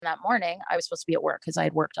that morning, I was supposed to be at work because I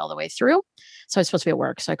had worked all the way through. So I was supposed to be at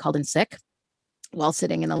work. So I called in sick while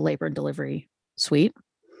sitting in the labor and delivery suite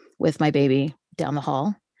with my baby down the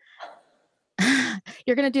hall.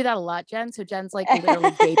 You're going to do that a lot, Jen. So Jen's like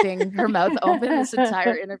literally gaping her mouth open this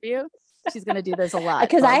entire interview. She's going to do this a lot.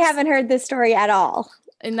 Because I haven't heard this story at all.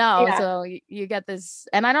 No. Yeah. So you get this.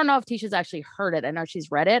 And I don't know if Tisha's actually heard it. I know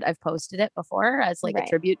she's read it. I've posted it before as like a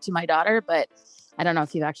tribute to my daughter, but I don't know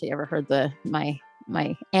if you've actually ever heard my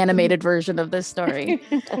animated version of this story.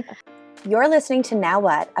 You're listening to Now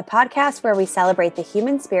What, a podcast where we celebrate the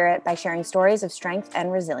human spirit by sharing stories of strength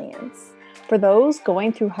and resilience. For those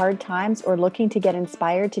going through hard times or looking to get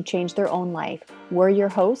inspired to change their own life, we're your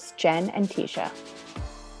hosts, Jen and Tisha.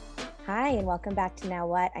 Hi, and welcome back to Now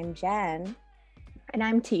What. I'm Jen. And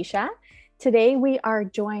I'm Tisha. Today we are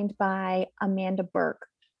joined by Amanda Burke,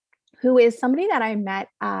 who is somebody that I met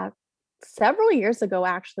several years ago,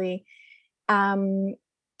 actually,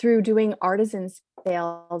 through doing artisan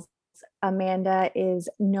sales. Amanda is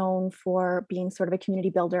known for being sort of a community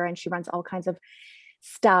builder, and she runs all kinds of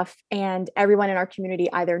stuff. And everyone in our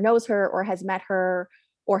community either knows her or has met her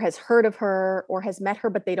or has heard of her or has met her,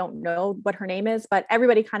 but they don't know what her name is. But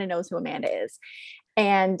everybody kind of knows who Amanda is.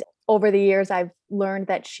 And over the years, I've learned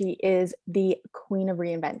that she is the queen of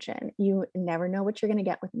reinvention. You never know what you're going to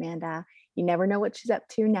get with Amanda. You never know what she's up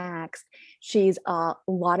to next. She's a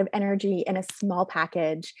lot of energy in a small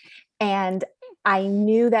package. And I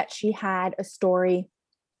knew that she had a story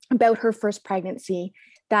about her first pregnancy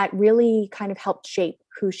that really kind of helped shape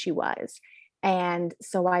who she was. And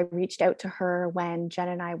so I reached out to her when Jen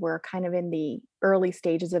and I were kind of in the early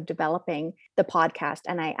stages of developing the podcast.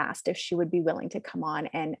 And I asked if she would be willing to come on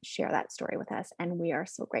and share that story with us. And we are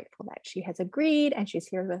so grateful that she has agreed and she's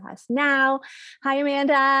here with us now. Hi,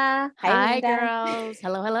 Amanda. Hi, girls.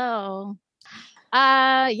 Hello.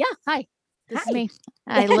 Hi. This is me.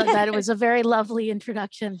 I love that. It was a very lovely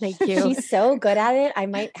introduction. Thank you. She's so good at it. I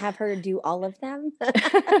might have her do all of them.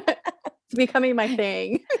 It's becoming my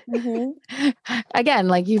thing. Mm-hmm. Again,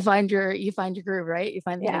 like you find your groove, right? You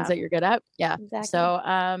find the things that you're good at. Yeah. Exactly. So,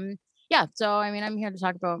 I mean, I'm here to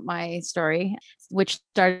talk about my story, which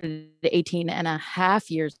started 18 and a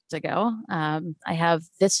half years ago. I have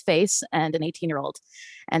this face and an 18-year-old.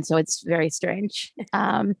 And so it's very strange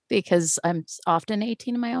because I'm often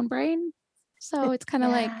 18 in my own brain. So it's kind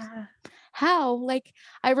of like, how? Like,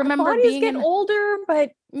 I remember being older,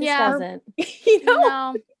 but doesn't.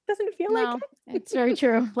 No, doesn't feel like it. It's very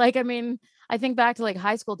true. Like, I mean, I think back to like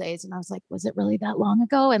high school days and I was like, was it really that long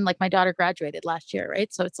ago? And like my daughter graduated last year,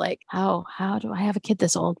 right? So it's like, how do I have a kid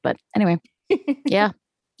this old? But anyway, yeah.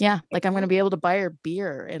 Like I'm going to be able to buy her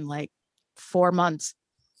beer in like 4 months.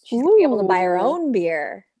 She's going to be able to buy her own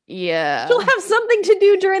beer. Yeah. She'll have something to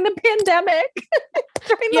do during the pandemic.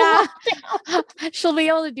 She'll be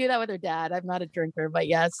able to do that with her dad. I'm not a drinker, but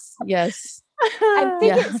yes. I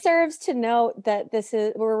think it serves to note that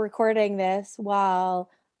we're recording this while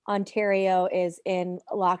Ontario is in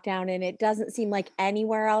lockdown, and it doesn't seem like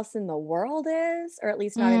anywhere else in the world is, or at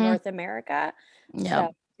least not in North America. Yeah.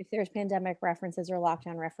 So if there's pandemic references or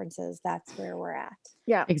lockdown references, that's where we're at.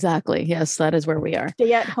 Yeah, exactly. Yes, that is where we are.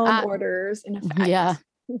 Stay at home orders in effect.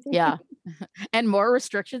 Yeah. And more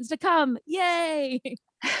restrictions to come. Yay.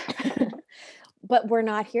 But we're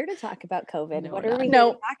not here to talk about COVID. No, what are we here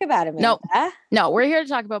to talk about, Amanda? No, we're here to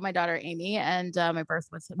talk about my daughter, Amy, and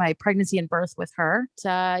my pregnancy and birth with her.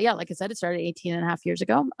 Like I said, it started 18 and a half years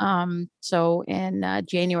ago. So in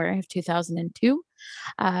January of 2002,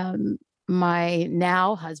 my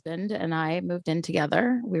now husband and I moved in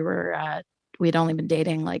together. We'd only been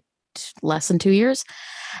dating like less than 2 years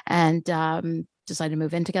and decided to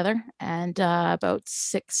move in together. And about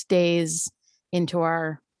 6 days into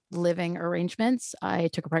our living arrangements, I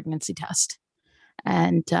took a pregnancy test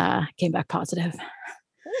and came back positive.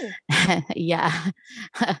 Yeah.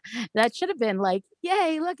 That should have been like,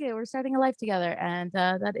 yay, look, we're starting a life together. And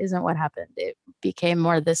that isn't what happened. It became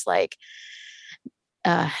more this like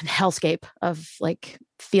hellscape of like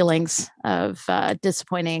feelings of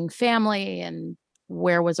disappointing family and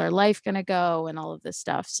where was our life going to go and all of this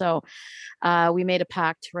stuff. So we made a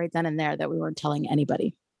pact right then and there that we weren't telling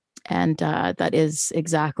anybody. And that is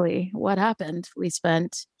exactly what happened. We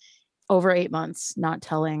spent over 8 months not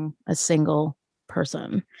telling a single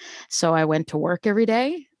person. So I went to work every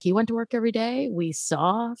day. He went to work every day. We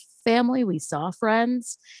saw family. We saw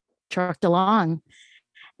friends, trucked along.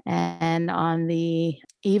 And on the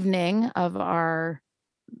evening of our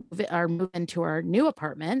move into our new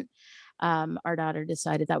apartment, our daughter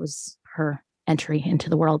decided that was her entry into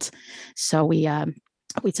the world. So we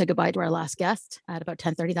we said goodbye to our last guest at about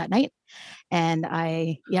 10:30 that night. And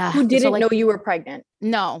Who didn't know you were pregnant?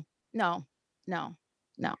 No, no, no,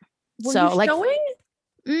 no. Were So you showing?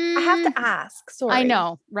 I have to ask. Sorry. I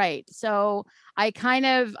know, right. So I kind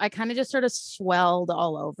of just sort of swelled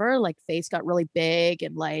all over, like face got really big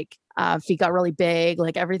and like feet got really big,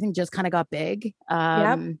 like everything just kind of got big.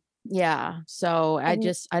 Yeah. So I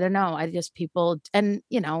don't know. People, and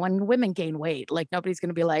when women gain weight, like nobody's going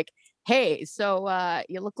to be like, hey, so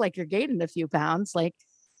you look like you're gaining a few pounds. Like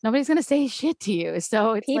nobody's going to say shit to you.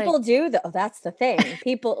 So it's people like, do though. That's the thing.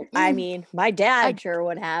 People, I mean, my dad sure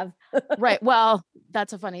would have. Right. Well,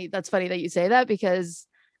 that's funny that you say that because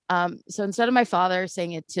so instead of my father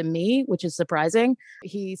saying it to me, which is surprising,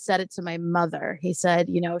 he said it to my mother. He said,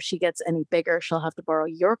 if she gets any bigger, she'll have to borrow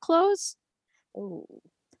your clothes. Ooh.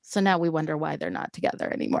 So now we wonder why they're not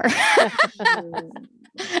together anymore.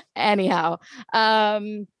 Anyhow.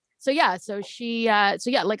 So she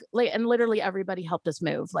like and literally everybody helped us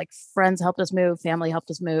move. Like friends helped us move, family helped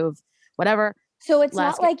us move, whatever. So it's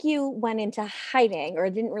not like you went into hiding or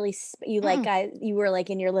didn't really, you were like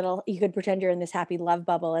in your little, you could pretend you're in this happy love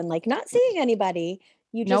bubble and like not seeing anybody.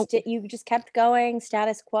 You just you just kept going,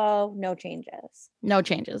 status quo, no changes. No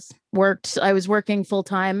changes. I was working full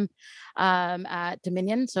time at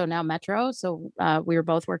Dominion, so now Metro. So we were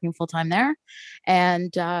both working full time there,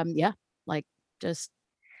 and like just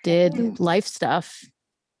did life stuff.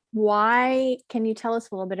 Why? Can you tell us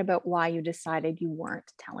a little bit about why you decided you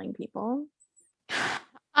weren't telling people?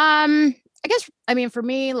 I guess, I mean, for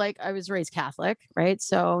me, like I was raised Catholic, right?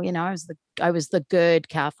 So, I was the good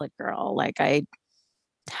Catholic girl. Like I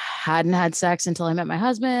hadn't had sex until I met my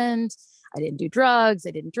husband. I didn't do drugs.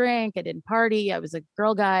 I didn't drink. I didn't party. I was a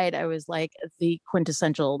Girl Guide. I was like the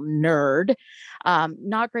quintessential nerd.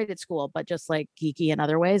 Not great at school, but just like geeky in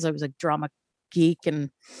other ways. I was a drama geek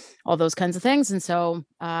and all those kinds of things. And so,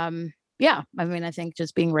 I mean, I think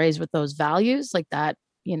just being raised with those values like that,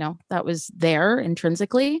 that was there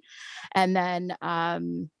intrinsically. And then,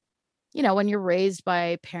 when you're raised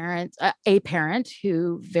by a parent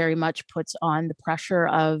who very much puts on the pressure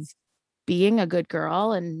of being a good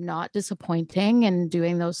girl and not disappointing and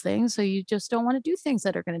doing those things. So you just don't want to do things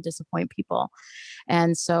that are going to disappoint people.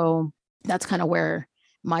 And so that's kind of where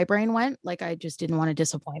my brain went. Like, I just didn't want to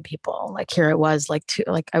disappoint people. Like here it was like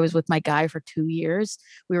I was with my guy for 2 years.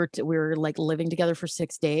 We were like living together for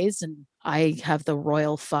 6 days and I have the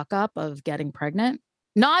royal fuck up of getting pregnant.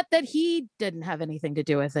 Not that he didn't have anything to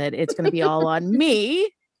do with it. It's going to be all on me.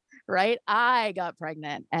 Right. I got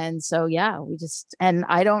pregnant. And so, and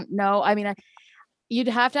I don't know. I mean, you'd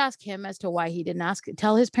have to ask him as to why he didn't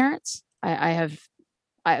tell his parents.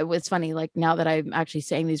 It's funny, like now that I'm actually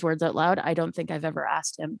saying these words out loud, I don't think I've ever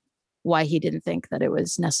asked him why he didn't think that it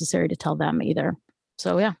was necessary to tell them either.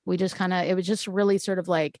 So we just it was just really sort of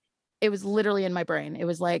like, it was literally in my brain. It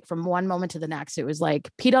was like from one moment to the next, it was like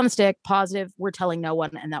Pete on the stick, positive, we're telling no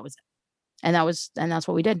one. And that was it. And that's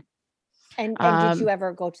what we did. And did you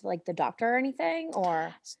ever go to like the doctor or anything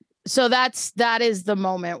or? So that is the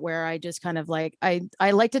moment where I just kind of like, I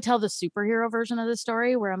like to tell the superhero version of the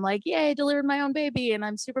story where I'm like, yay, I delivered my own baby and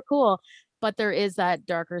I'm super cool. But there is that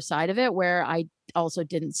darker side of it where I also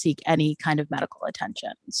didn't seek any kind of medical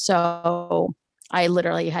attention. So I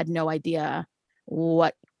literally had no idea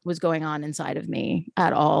what was going on inside of me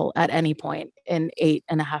at all at any point in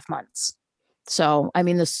 8.5 months. So, I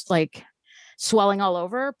mean, this like swelling all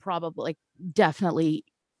over, probably like definitely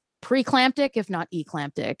preeclamptic, if not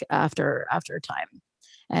eclamptic after a time.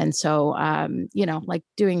 And so, like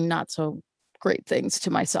doing not so great things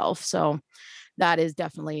to myself. So that is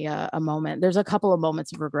definitely a moment. There's a couple of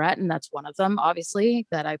moments of regret, and that's one of them, obviously,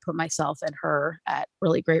 that I put myself and her at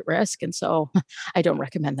really great risk. And so I don't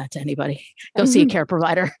recommend that to anybody. Go see a care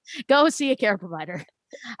provider. Go see a care provider.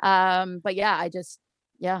 But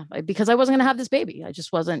because I wasn't going to have this baby. I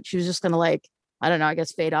just wasn't. She was just going to like, I don't know, I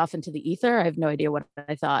guess fade off into the ether. I have no idea what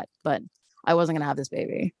I thought, but I wasn't going to have this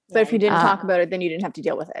baby. But if you didn't talk about it, then you didn't have to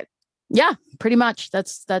deal with it. Yeah, pretty much.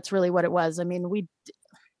 That's really what it was. I mean,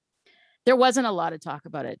 there wasn't a lot of talk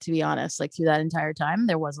about it, to be honest. Like through that entire time,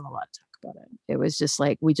 there wasn't a lot of talk about it. It was just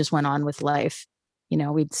like, we just went on with life.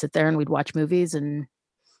 We'd sit there and we'd watch movies and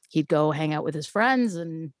he'd go hang out with his friends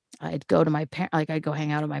and I'd go to I'd go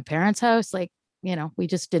hang out at my parents' house. Like, we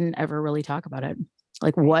just didn't ever really talk about it.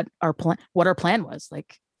 Like what our plan was.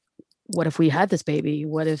 Like, what if we had this baby?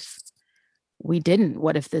 What if we didn't?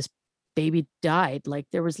 What if this baby died? Like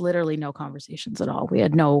there was literally no conversations at all. We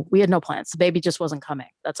had no plans. The baby just wasn't coming.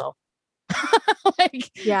 That's all. Like,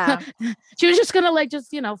 yeah, she was just gonna like,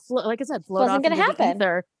 just, like I said, float wasn't off gonna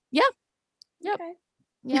happen. Yep. Yep. Okay.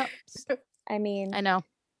 Yep. I mean, I know.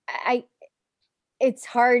 it's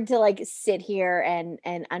hard to like sit here and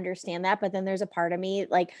understand that. But then there's a part of me,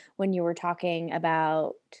 like when you were talking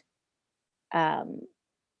about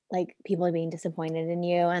like people being disappointed in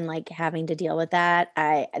you and like having to deal with that,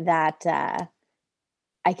 I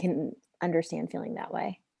can understand feeling that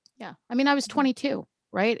way. Yeah. I mean, I was 22,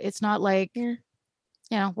 right? It's not like, Yeah.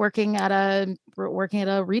 you know, working at a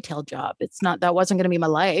retail job. It's not, that wasn't going to be my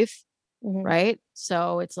life. Mhm. Right.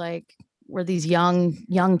 So it's like, we're these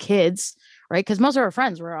young kids, right? Because most of our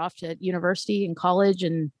friends were off to university and college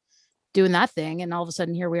and doing that thing. And all of a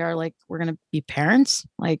sudden here we are, like, we're going to be parents.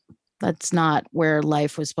 Like, that's not where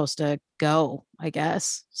life was supposed to go, I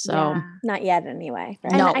guess. So Yeah. Not yet anyway.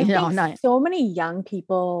 Right? And No, I think not. so many young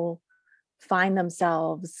people find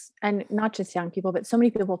themselves, and not just young people, but so many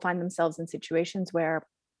people find themselves in situations where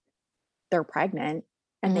they're pregnant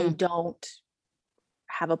and they don't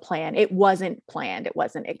have a plan. It wasn't planned. It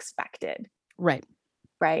wasn't expected. Right.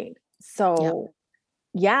 Right. So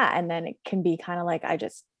yeah. And then it can be kind of like, I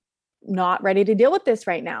just not ready to deal with this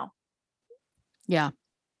right now. Yeah.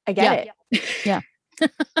 I get it. Yeah.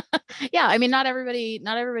 Yeah. I mean, not everybody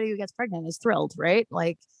who gets pregnant is thrilled, right?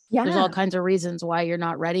 Like, there's all kinds of reasons why you're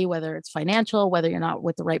not ready, whether it's financial, whether you're not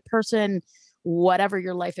with the right person, whatever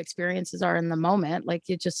your life experiences are in the moment. Like,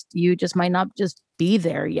 you just might not just be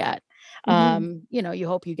there yet. You know, you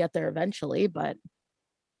hope you get there eventually, but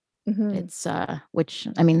it's which,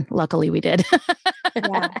 I mean, luckily we did.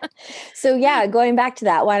 Yeah. So yeah, going back to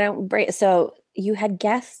that, why don't break? So you had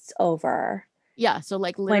guests over. Yeah. So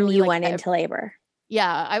like when literally you like, went into labor.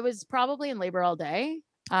 Yeah, I was probably in labor all day.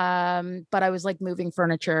 But I was like moving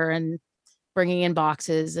furniture and bringing in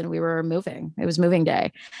boxes, and we were moving. It was moving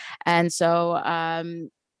day. And so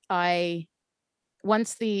I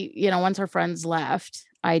once our friends left,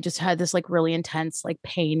 I just had this like really intense like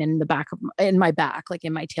pain in my back, like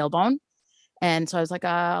in my tailbone. And so I was like,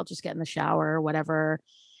 I'll just get in the shower or whatever.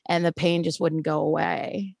 And the pain just wouldn't go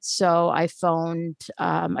away. So I phoned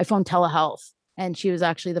telehealth, and she was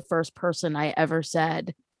actually the first person I ever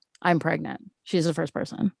said, I'm pregnant. She's the first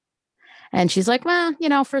person. And she's like, well, you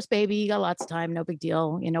know, first baby, you got lots of time, no big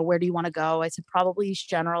deal. You know, where do you want to go? I said, probably East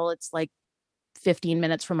General. It's like 15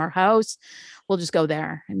 minutes from our house. We'll just go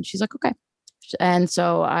there. And she's like, okay. And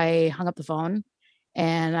so I hung up the phone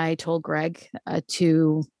and I told Greg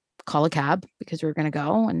to call a cab because we were going to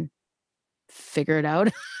go and figure it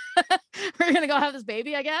out. We're going to go have this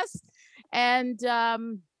baby, I guess. And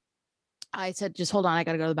I said, just hold on. I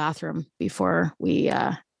got to go to the bathroom before we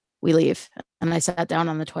leave. And I sat down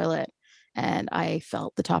on the toilet and I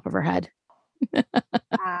felt the top of her head.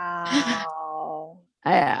 Wow.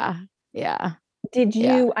 Yeah. Did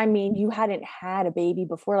you, I mean, you hadn't had a baby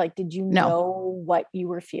before. Like, did you know what you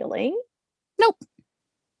were feeling? Nope.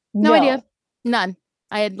 No idea. None.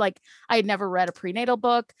 I had never read a prenatal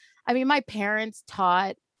book. I mean, my parents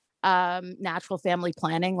taught natural family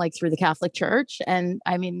planning like through the Catholic Church. And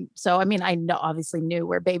I obviously knew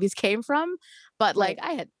where babies came from, but like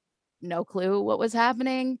I had no clue what was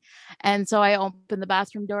happening. And so I opened the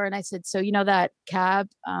bathroom door and I said, so you know that cab,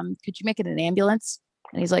 could you make it an ambulance?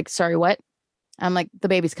 And he's like, sorry, what? I'm like, the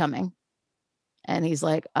baby's coming. And he's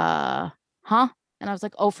like, huh? And I was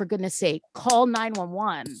like, oh, for goodness sake, call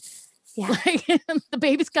 911. Yeah. Like, the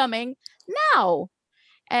baby's coming now.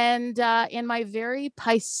 And in my very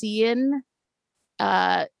Piscean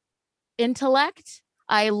intellect,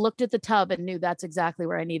 I looked at the tub and knew that's exactly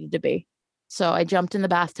where I needed to be. So I jumped in the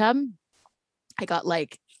bathtub. I got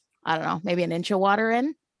like, I don't know, maybe an inch of water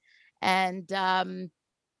in. And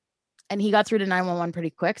he got through to 911 pretty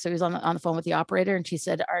quick. So he was on the phone with the operator and she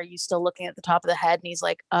said, are you still looking at the top of the head? And he's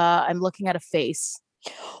like, I'm looking at a face.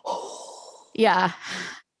 Yeah.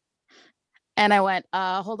 And I went,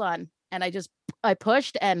 hold on. And I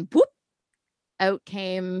pushed and whoop, out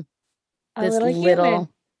came this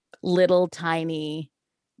little tiny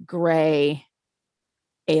gray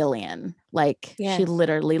alien. Like she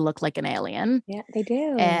literally looked like an alien. Yeah, they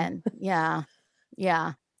do. And yeah.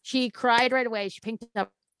 She cried right away. She pinked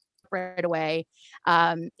up right away.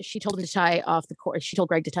 She told him to tie off the cord. She told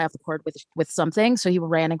Greg to tie off the cord with something. So he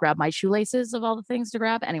ran and grabbed my shoelaces of all the things to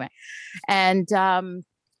grab. Anyway. And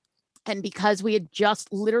because we had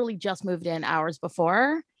literally just moved in hours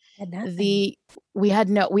before, we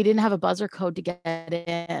didn't have a buzzer code to get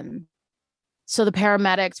in. So the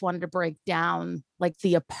paramedics wanted to break down like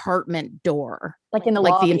the apartment door, like in the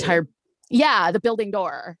lobby. The entire, the building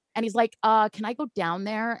door. And he's like, can I go down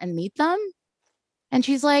there and meet them? And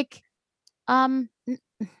she's like,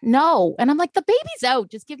 no. And I'm like, the baby's out.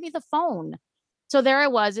 Just give me the phone. So there I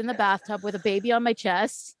was in the bathtub with a baby on my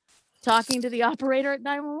chest, talking to the operator at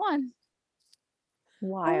 911.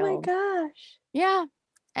 Wild. Oh my gosh. Yeah.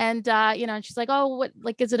 And, and she's like, oh, what,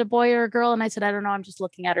 like, is it a boy or a girl? And I said, I don't know. I'm just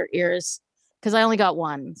looking at her ears because I only got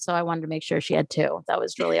one. So I wanted to make sure she had two. That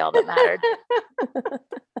was really all that mattered.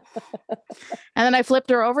 And then I flipped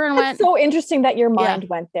her over and went. So interesting that your mind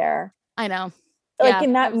went there. I know. Like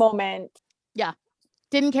in that moment. Yeah.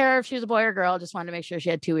 Didn't care if she was a boy or girl. Just wanted to make sure she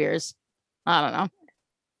had two ears. I don't know.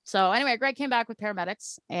 So anyway, Greg came back with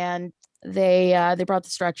paramedics and they brought the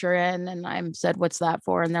stretcher in and I said, what's that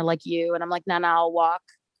for? And they're like, you. And I'm like, no, I'll walk.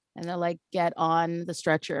 And they're like, get on the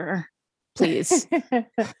stretcher, please.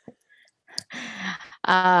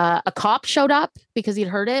 A cop showed up because he'd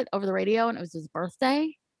heard it over the radio and it was his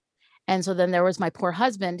birthday. And so then there was my poor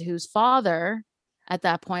husband, whose father at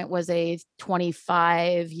that point was a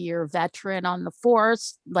 25-year veteran on the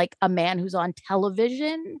force, like a man who's on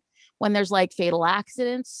television when there's like fatal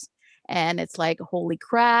accidents. And it's like, holy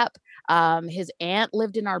crap. His aunt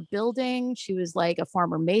lived in our building. She was like a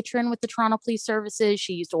former matron with the Toronto Police Services.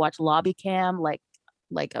 She used to watch Lobby Cam like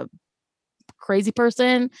a crazy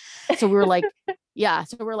person. So we were like,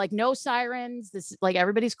 so we're like, no sirens. This is like,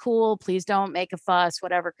 everybody's cool. Please don't make a fuss,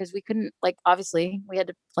 whatever. Cause we couldn't, like, obviously we had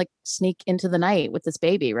to like sneak into the night with this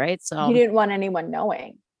baby. Right. So you didn't want anyone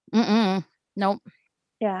knowing. Nope.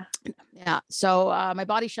 Yeah. So my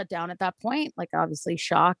body shut down at that point, like obviously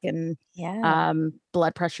shock and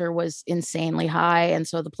blood pressure was insanely high. And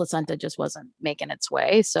so the placenta just wasn't making its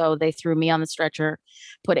way. So they threw me on the stretcher,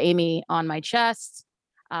 put Amy on my chest.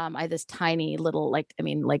 I had this tiny little,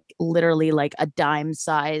 literally like a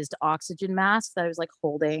dime-sized oxygen mask that I was like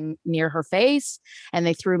holding near her face. And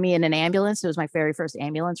they threw me in an ambulance. It was my very first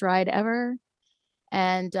ambulance ride ever.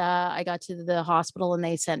 And I got to the hospital and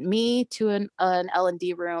they sent me to an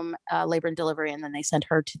L&D room, labor and delivery. And then they sent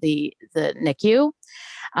her to the NICU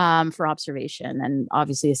for observation and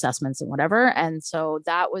obviously assessments and whatever. And so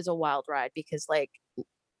that was a wild ride because like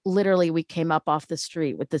literally we came up off the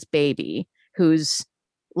street with this baby who's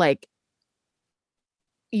like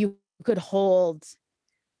you could hold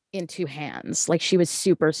in two hands. Like she was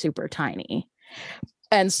super, super tiny.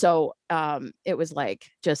 And so it was like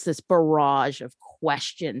just this barrage of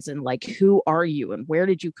questions and like, who are you and where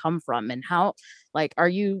did you come from and how, like, are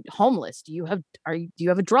you homeless? Do you have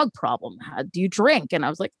a drug problem? Do you drink? And I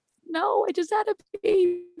was like, no, I just had a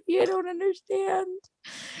baby. I don't understand.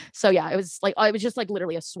 So yeah, it was just like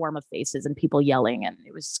literally a swarm of faces and people yelling, and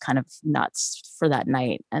it was kind of nuts for that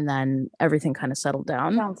night. And then everything kind of settled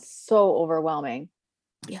down. Sounds so overwhelming.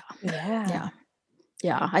 Yeah.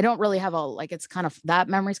 I don't really have it's kind of, that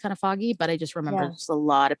memory's kind of foggy, but I just remember just a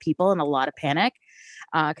lot of people and a lot of panic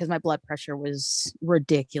because my blood pressure was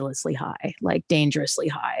ridiculously high, like dangerously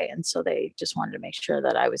high. And so they just wanted to make sure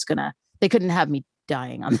that they couldn't have me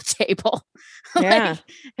dying on the table. Yeah.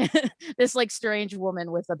 This like strange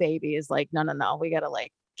woman with a baby is like, no, we got to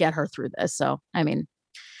like get her through this. So, I mean,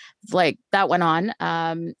 like that went on.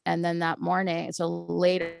 And then that morning, so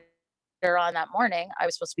later on that morning, I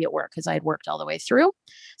was supposed to be at work because I had worked all the way through.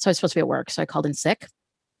 So I was supposed to be at work. So I called in sick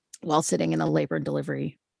while sitting in a labor and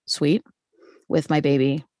delivery suite with my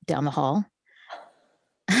baby down the hall.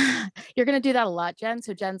 You're going to do that a lot, Jen.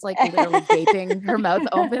 So Jen's like literally gaping her mouth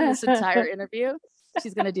open this entire interview.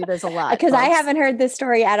 She's going to do this a lot. Because I haven't heard this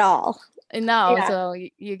story at all. No. Yeah. So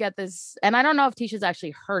you get this. And I don't know if Tisha's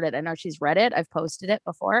actually heard it. I know she's read it. I've posted it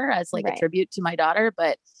before as like a tribute to my daughter,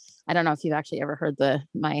 but I don't know if you've actually ever heard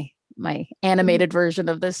my animated version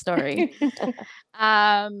of this story.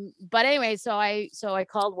 But anyway, so I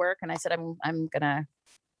called work and I said, I'm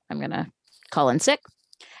gonna call in sick.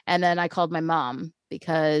 And then I called my mom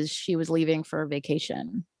because she was leaving for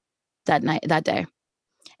vacation that day.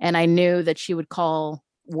 And I knew that she would call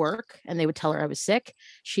work and they would tell her I was sick.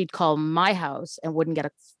 She'd call my house and wouldn't get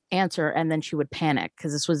an answer. And then she would panic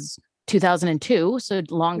because this was 2002. So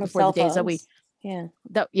long before the days that we,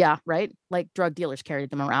 right. Like drug dealers carried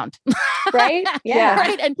them around. Right. Yeah.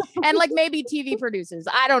 Right. And like maybe TV producers.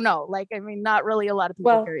 I don't know. Like, I mean, not really a lot of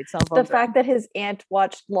people carried cell phones. The fact that his aunt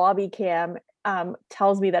watched Lobby Cam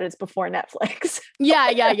tells me that it's before Netflix. Yeah.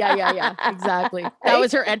 Exactly. Right? That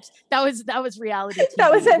was her. That was reality TV.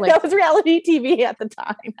 That was reality TV at the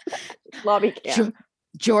time. Lobby Cam.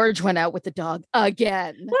 George went out with the dog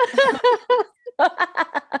again.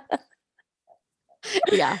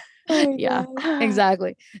 Yeah. Oh yeah,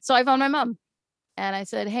 exactly. So I phoned my mom and I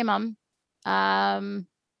said, hey, Mom,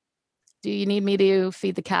 do you need me to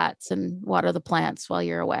feed the cats and water the plants while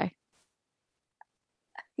you're away?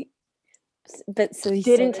 But so you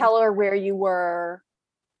didn't tell her where you were.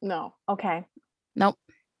 No. Okay. Nope.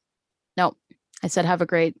 I said, have a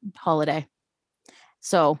great holiday.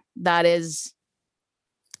 So that is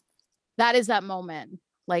that moment.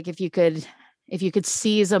 Like if you could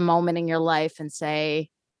seize a moment in your life and say,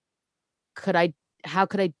 how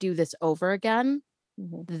could I do this over again?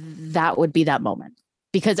 Mhm. That would be that moment,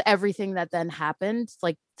 because everything that then happened,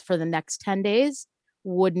 like for the next 10 days,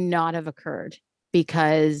 would not have occurred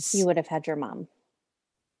because You would have had your mom.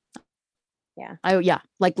 Yeah.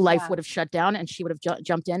 like life Yeah. would have shut down and she would have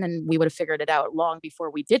jumped in and we would have figured it out long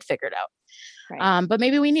before we did figure it out. Right. But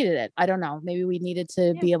maybe we needed it. I don't know. Maybe we needed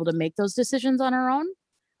to Yeah. be able to make those decisions on our own,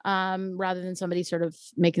 rather than somebody sort of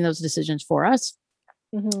making those decisions for us.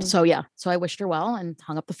 Mhm. So I wished her well and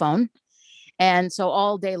hung up the phone. And so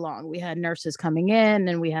all day long, we had nurses coming in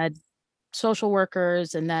and we had social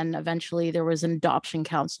workers. And then eventually there was an adoption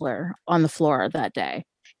counselor on the floor that day.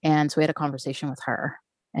 And so we had a conversation with her.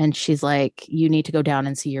 And she's like, you need to go down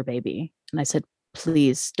and see your baby. And I said,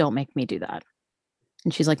 please don't make me do that.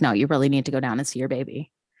 And she's like, no, you really need to go down and see your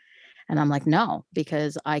baby. And I'm like, no,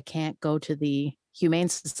 because I can't go to the Humane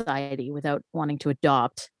Society without wanting to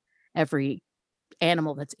adopt every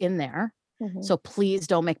animal that's in there. Mhm. So please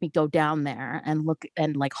don't make me go down there and look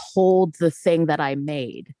and like hold the thing that I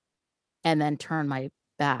made and then turn my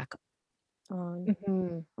back.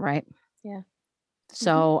 Mhm. Right. Yeah.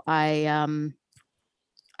 So I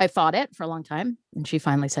fought it for a long time. And she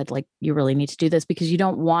finally said, like, you really need to do this because you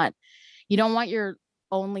don't want your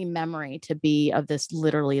only memory to be of this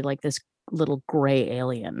literally like this little gray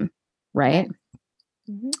alien. Right.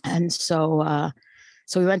 Mhm. And so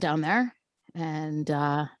we went down there and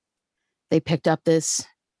they picked up this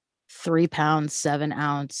 3-pound,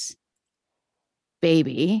 7-ounce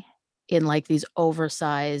baby in like these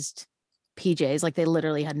oversized PJs. Like they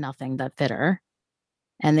literally had nothing that fit her.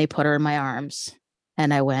 And they put her in my arms.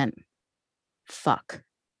 And I went, fuck.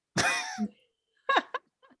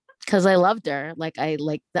 Because I loved her. Like I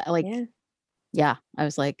like that. Like, Yeah. I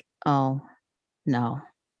was like, oh no.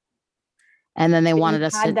 And then they But wanted you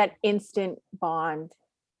us had to, that instant bond.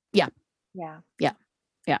 Yeah. Yeah.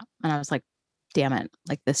 yeah. And I was like, damn it.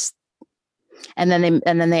 Like this. And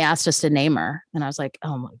then they asked us to name her. And I was like,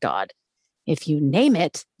 oh my God, if you name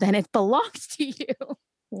it, then it belongs to you.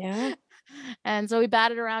 Yeah. And so we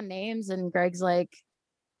batted around names and Greg's like,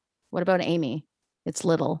 what about Amy? It's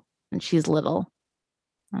little and she's little.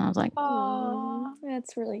 And I was like, Oh.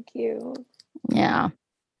 That's really cute. yeah.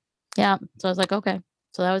 Yeah. So I was like, okay.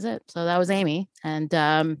 So that was it. So that was Amy. And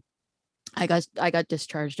I got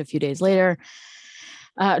discharged a few days later.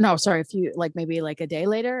 No, sorry, maybe like a day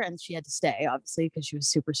later, and she had to stay, obviously, because she was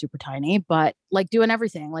super, super tiny, but like doing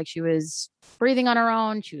everything. Like she was breathing on her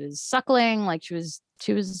own, she was suckling, like she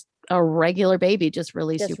was a regular baby, just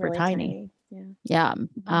really Just super really tiny. Yeah. Yeah.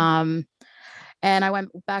 Mhm. And I went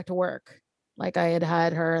back to work. Like I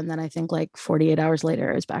had her, and then I think like 48 hours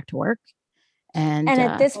later, I was back to work. And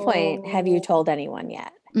at this point, have you Oh. told anyone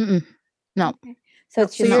yet? No. Okay. So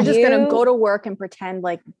it's So just you're just gonna you- go to work and pretend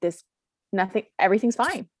like everything's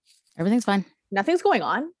fine. Everything's fine. Nothing's going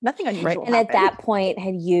on. Nothing unusual And at happened. that point,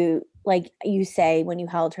 had you, like you say, when you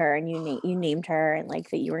held her and you named her and like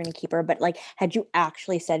that you were going to keep her, but like, had you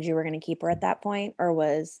actually said you were going to keep her at that point, or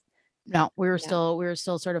was? No, we were No.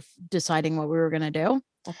 still sort of deciding what we were going to do.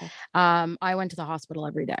 Okay. I went to the hospital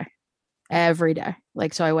every day.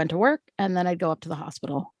 Like, so I went to work and then I'd go up to the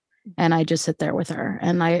hospital and I'd just sit there with her.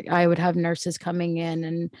 And I would have nurses coming in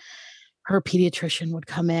and her pediatrician would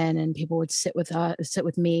come in and people would sit with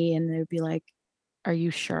me and they would be like, are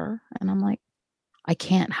you sure? And I'm like, I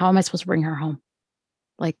can't. How am I supposed to bring her home?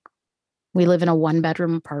 Like, we live in a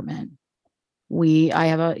 1-bedroom apartment. I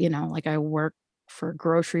have like I work for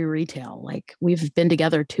grocery retail. Like we've been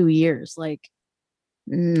together 2 years. Like,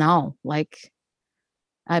 no, like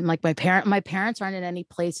I'm like my parents aren't in any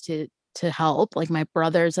place to help. Like my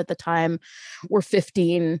brothers at the time were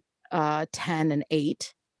 15, 10 and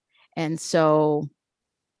 8. And so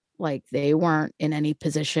like they weren't in any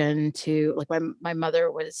position to like my mother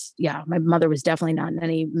was definitely not in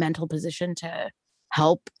any mental position to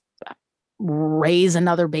help raise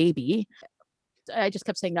another baby. I just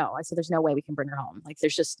kept saying no. I said, there's no way we can bring her home. Like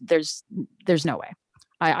there's no way.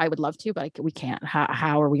 I would love to, but we can't.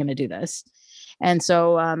 How are we going to do this? And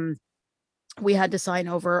so we had to sign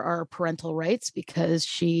over our parental rights because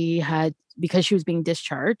she was being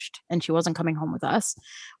discharged and she wasn't coming home with us.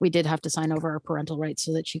 We did have to sign over our parental rights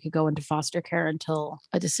so that she could go into foster care until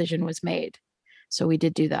a decision was made. So we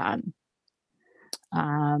did do that.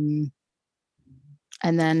 And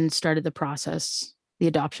then started the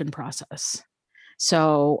adoption process.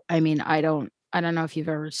 So, I mean, I don't know if you've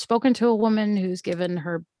ever spoken to a woman who's given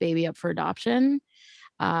her baby up for adoption.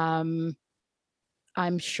 I'm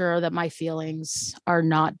sure that my feelings are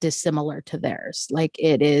not dissimilar to theirs. Like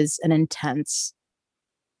it is an intense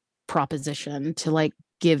proposition to like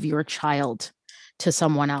give your child to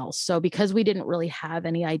someone else. So because we didn't really have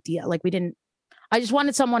any idea, like I just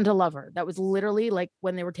wanted someone to love her. That was literally like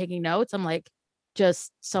when they were taking notes, I'm like,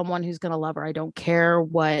 just someone who's going to love her. I don't care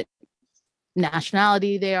what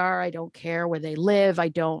nationality they are. I don't care where they live. I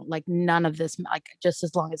don't like none of this, like just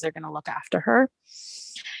as long as they're going to look after her.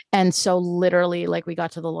 And so literally like we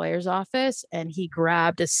got to the lawyer's office and he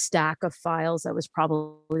grabbed a stack of files that was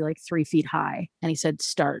probably like 3 feet high. And he said,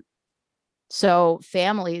 start. So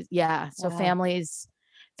families, yeah. So Wow.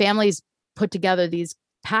 families put together these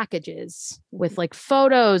packages with like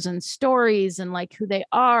photos and stories and like who they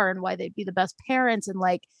are and why they'd be the best parents. And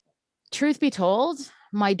like, truth be told,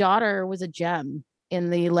 my daughter was a gem in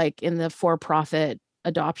the for-profit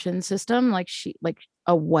adoption system. Like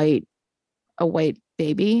a white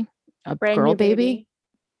baby, a Brand girl new baby.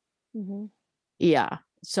 Mhm. Yeah.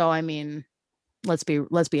 So I mean, let's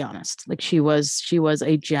be honest. Like she was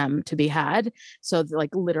a gem to be had. So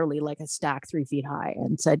like literally like a stack 3 feet high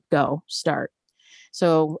and said, go start.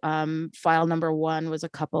 So file number 1 was a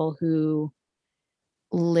couple who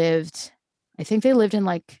lived, I think they lived in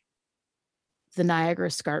like the Niagara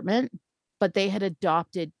Escarpment, but they had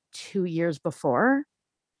adopted 2 years before.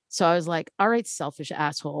 So I was like, all right, selfish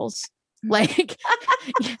assholes. Like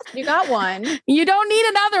You got one. you don't need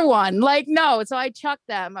another one. Like, no. So I chucked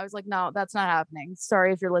them. I was like, no, that's not happening.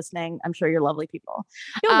 Sorry if you're listening. I'm sure you're lovely people.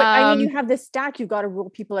 No, but I mean, you have this stack. You've got to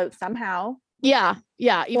rule people out somehow. Yeah.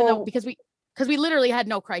 Yeah. Even though So- because we literally had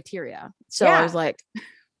no criteria. So I was like,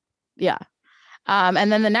 yeah.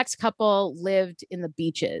 And then the next couple lived in the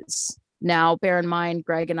beaches. Now, bear in mind,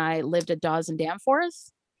 Greg and I lived at Dawes and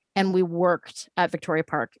Danforth, and we worked at Victoria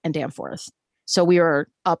Park and Danforth. So we were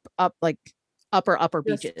up like upper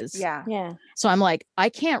Just- beaches. Yeah. Yeah. So I'm like, I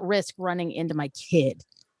can't risk running into my kid.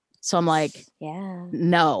 So I'm like, Yeah.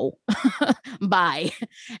 no, bye.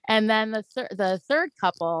 And then the third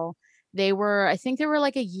couple, I think they were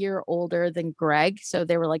like a year older than Greg. So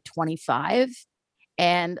they were like 25.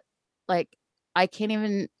 And like, I can't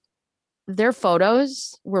even, their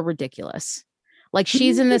photos were ridiculous. Like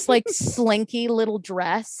she's in this like slinky little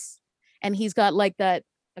dress and he's got like that.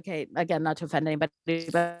 Okay, again, not to offend anybody,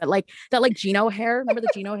 but like that, like Gino hair. Remember the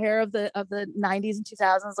Gino hair of the 90s and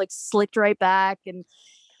 2000s, like slicked right back and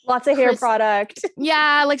Lots of hair product.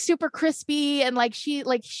 yeah, like super crispy. And like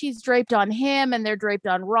she's draped on him and they're draped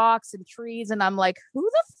on rocks and trees. And I'm like, who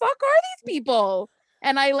the fuck are these people?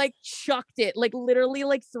 And I like chucked it, like literally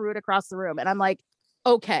like threw it across the room. And I'm like,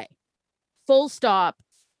 okay, full stop.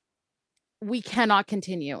 We cannot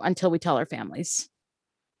continue until we tell our families.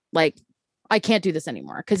 Like, I can't do this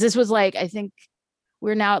anymore. Cause this was like, I think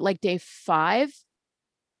we're now at like day 5.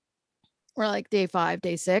 We're like day 5,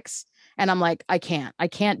 day 6. And I'm like, I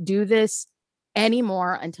can't do this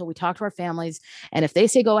anymore until we talk to our families. And if they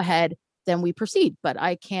say go ahead, then we proceed. But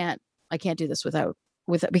I can't do this without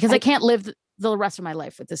because I can't live the rest of my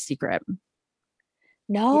life with this secret.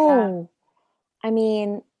 No. I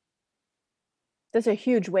mean, That's a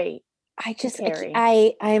huge weight. I just carry.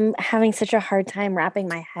 I'm having such a hard time wrapping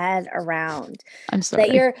my head around I'm sorry.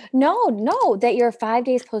 that you're 5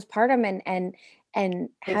 days postpartum and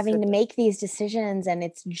having to make these decisions and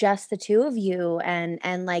it's just the two of you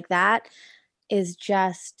and like that is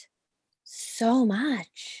just so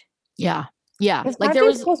much. Yeah. Yeah. Because Like there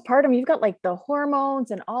was postpartum, you've got like the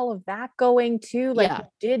hormones and all of that going too. Like Yeah. you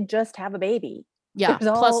did just have a baby. yeah.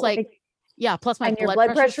 There's Plus all, like yeah. Plus my and your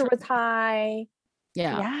blood pressure was high.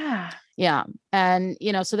 yeah. Yeah. Yeah. And,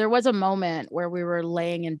 so there was a moment where we were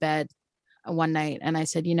laying in bed one night and I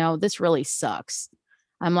said, this really sucks.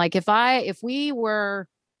 I'm like, if we were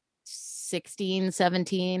 16,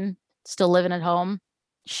 17, still living at home,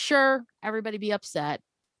 sure, everybody be upset,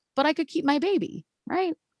 but I could keep my baby,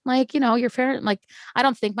 right? Like, your parent, like, I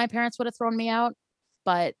don't think my parents would have thrown me out,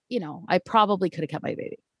 but, I probably could have kept my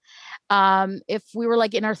baby. If we were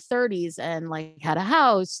like in our 30s and like had a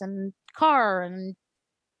house and car and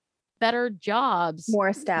better jobs, More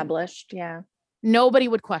established. Yeah. nobody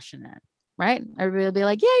would question it, right? Everybody would be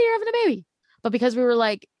like, yeah, you're having a baby. But because we were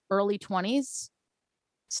like early 20s,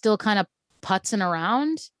 still kind of putzing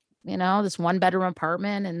around, this 1-bedroom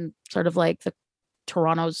apartment and sort of like the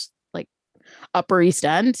Toronto's like Upper East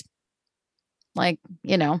End, like,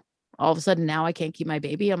 all of a sudden now I can't keep my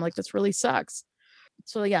baby. I'm like, this really sucks.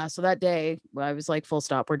 So yeah, so that day I was like, full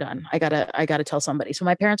stop, we're done. I gotta tell somebody. So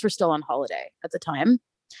my parents were still on holiday at the time.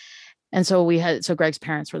 And so Greg's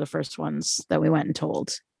parents were the first ones that we went and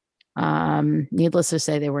told. Needless to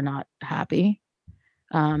say, they were not happy.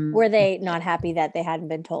 Were they not happy that they hadn't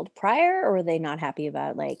been told prior, or were they not happy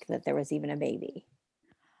about like that there was even a baby?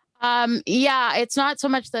 Yeah, it's not so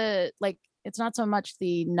much the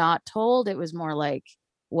not told. It was more like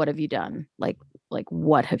what have you done? Like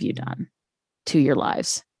what have you done to your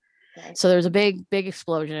lives? Right. So there was a big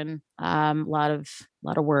explosion, a lot of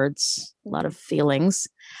words, a lot of feelings.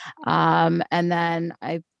 And then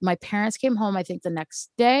my parents came home, I think the next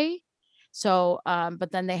day. So,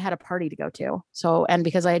 but then they had a party to go to. So, and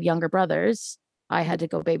because I had younger brothers, I had to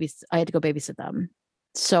go babysit them.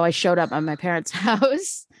 So I showed up at my parents'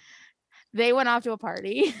 house. They went off to a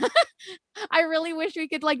party. I really wish we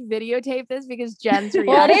could like videotape this because Jen's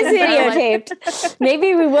Well, it is reactions are, like, videotaped.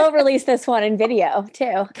 Maybe we will release this one in video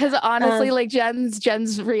too. because honestly, like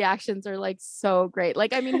Jen's reactions are like so great.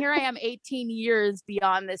 Like, I mean, here I am 18 years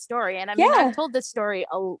beyond this story. And I mean, Yeah. I've told this story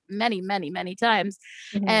many times.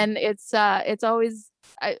 Mhm. And it's always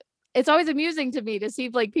amusing to me to see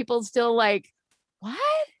like people still like, what?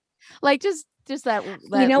 Like just that You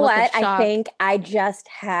know look of what? I shock. think I just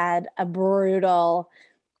had a brutal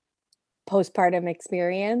postpartum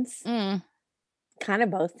experience. Kind of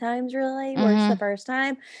both times, really. Worse the first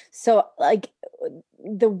time. So like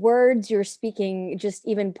the words you're speaking, just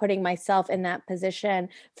even putting myself in that position,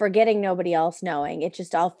 forgetting nobody else knowing, it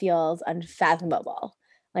just all feels unfathomable.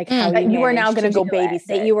 Like how That you are now managed going to go do it, babysit.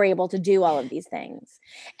 that you were able to do all of these things.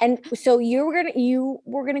 And so you were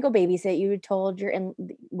gonna go babysit. You told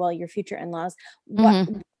your future in-laws. What?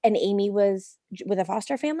 And Amy was with a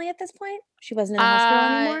foster family at this point? She wasn't in the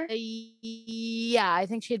hospital anymore? Yeah, I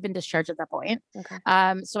think she had been discharged at that point.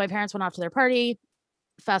 Okay. So my parents went off to their party.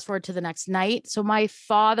 Fast forward to the next night. So my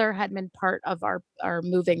father had been part of our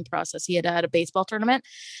moving process. He had a baseball tournament.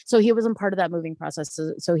 So he wasn't part of that moving process.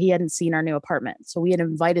 So he hadn't seen our new apartment. So we had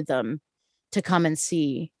invited them to come and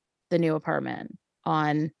see the new apartment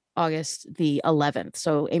on August the 11th.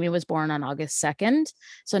 So Amy was born on August 2nd.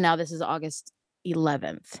 So now this is August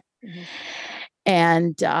 11th.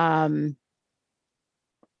 And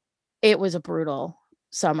it was a brutal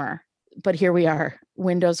summer, but here we are,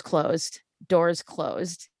 windows closed, doors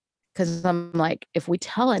closed. Cause I'm like, if we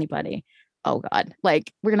tell anybody, oh God,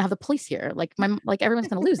 like we're gonna have the police here. Like everyone's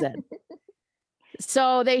gonna lose it.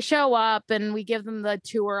 So they show up and we give them the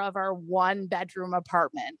tour of our 1-bedroom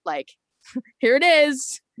apartment. Like, here it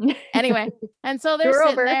is. Anyway. And so they're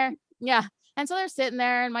sitting there. Yeah. And so they're sitting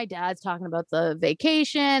there and my dad's talking about the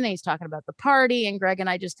vacation and he's talking about the party. And Greg and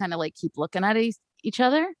I just kind of like keep looking at each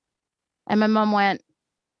other. And my mom went,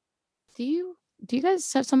 do you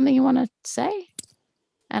guys have something you want to say?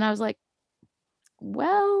 And I was like,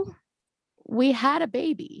 well, we had a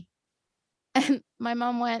baby. And my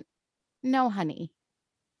mom went, no, honey,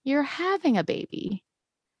 you're having a baby.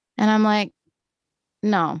 And I'm like,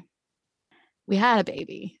 no, we had a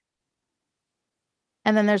baby.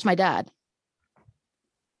 And then there's my dad.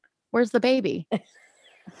 Where's the baby? And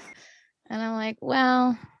I'm like,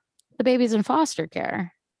 well, the baby's in foster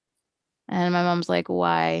care. And my mom's like,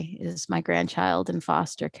 why is my grandchild in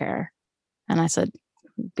foster care? And I said,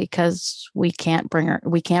 because we can't bring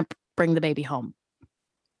the baby home.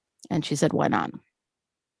 And she said, why not?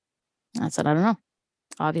 I said, I don't know.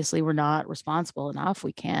 Obviously, we're not responsible enough.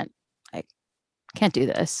 I can't do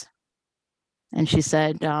this. And she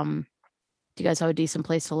said, do you guys have a decent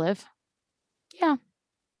place to live? Yeah.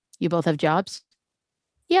 You both have jobs?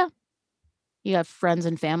 Yeah. You have friends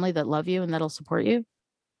and family that love you and that'll support you?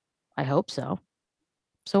 I hope so.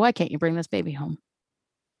 So why can't you bring this baby home?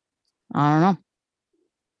 I don't know.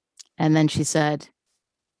 And then she said,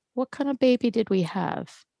 what kind of baby did we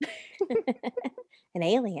have? An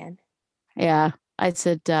alien. Yeah. I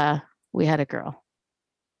said, we had a girl.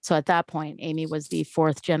 So at that point, Amy was the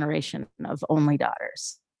 4th generation of only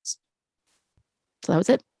daughters. So that was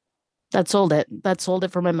it. That sold it. That sold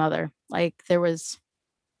it for my mother. Like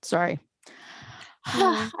sorry.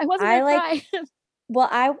 I wasn't gonna cry. Well,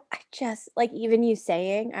 I just like even you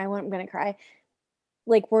saying I'm gonna cry.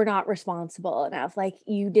 Like we're not responsible enough. Like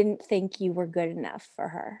you didn't think you were good enough for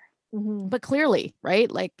her. But clearly,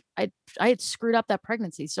 right? Like I had screwed up that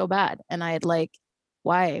pregnancy so bad. And I had like,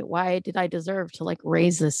 why did I deserve to like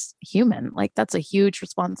raise this human? Like that's a huge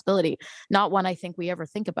responsibility. Not one I think we ever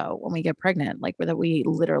think about when we get pregnant, like that we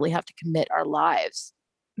literally have to commit our lives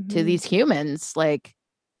to these humans, like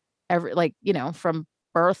from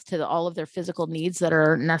birth to all of their physical needs that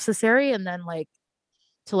are necessary. And then like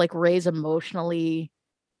to like raise emotionally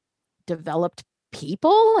developed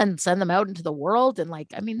people and send them out into the world. And like,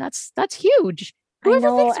 I mean, that's huge.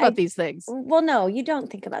 Whoever thinks about these things? Well, no, you don't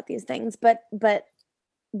think about these things, but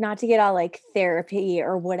not to get all like therapy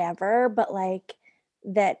or whatever, but like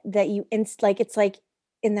that you like, it's like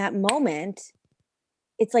in that moment,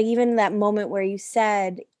 it's like even that moment where you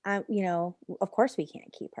said, of course we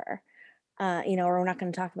can't keep her, or we're not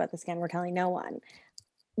going to talk about this again. We're telling no one.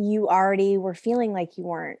 You already were feeling like you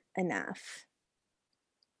weren't enough.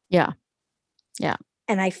 Yeah. Yeah.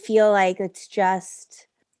 And I feel like it's just,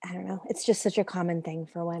 I don't know, it's just such a common thing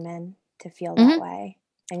for women to feel that way.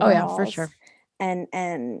 And Oh yeah, for girls. sure. And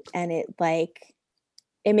it like,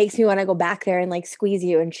 it makes me want to go back there and like squeeze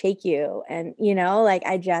you and shake you. And, you know, like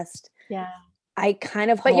I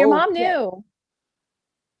kind of But your mom hope that knew.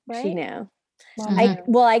 Right? she knew. Mom Mhm.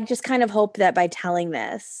 knew. I just kind of hope that by telling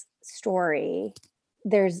this story,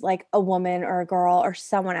 there's like a woman or a girl or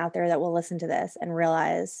someone out there that will listen to this and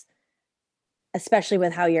realize, especially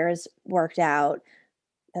with how yours worked out,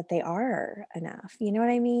 that they are enough. You know what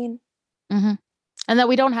I mean? Mhm. And that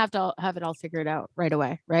we don't have to have it all figured out right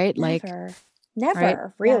away, right? Like, Never, right?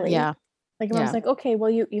 really. Yeah. Like your mom's like, okay, well,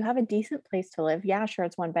 you have a decent place to live. Yeah, sure,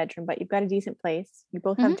 it's 1 bedroom, but you've got a decent place. You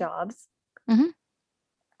both have jobs. Mhm.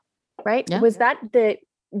 Right? Yeah. Was that the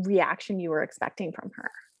reaction you were expecting from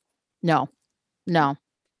her? No.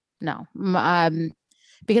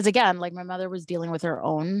 Because again, like my mother was dealing with her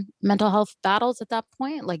own mental health battles at that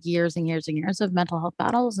point, like years and years and years of mental health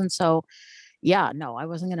battles. And so, yeah, no, I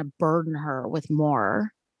wasn't going to burden her with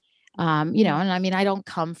more. You know, and I mean, I don't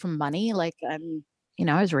come from money. Like I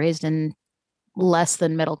was raised in less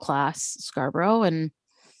than middle class Scarborough, and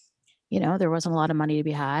there wasn't a lot of money to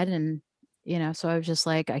be had. And, so I was just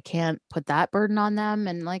like, I can't put that burden on them.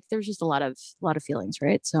 And like, there's just a lot of feelings.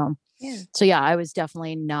 Right. So yeah, I was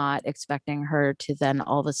definitely not expecting her to then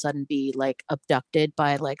all of a sudden be like abducted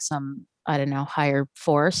by like some, I don't know, higher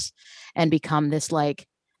force and become this like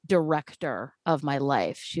director of my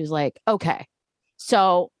life. She was like, okay,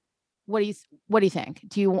 so what do you think?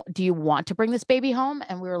 Do you want to bring this baby home?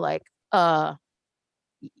 And we were like, yeah,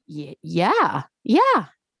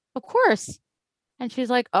 of course. And she's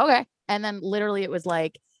like, okay. And then literally it was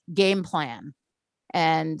like game plan.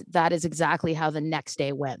 And that is exactly how the next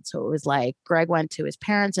day went. So it was like Greg went to his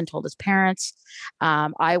parents and told his parents.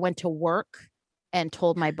 I went to work and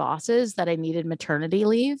told my bosses that I needed maternity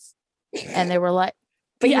leave. And they were like,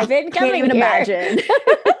 but yeah, you've been Can't coming even here. imagine.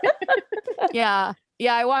 yeah.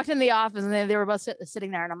 Yeah. I walked in the office and they were both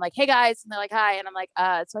sitting there and I'm like, hey guys. And they're like, hi. And I'm like,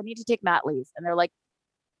 so I need to take mat leave. And they're like,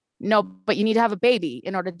 no, but you need to have a baby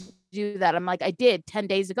in order to do that. I'm like, I did 10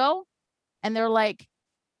 days ago. And they're like,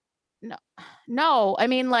 no, I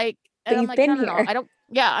mean, like, But and I'm you've like, been no, here. I don't,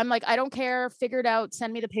 yeah, I'm like, I don't care. Figure it out.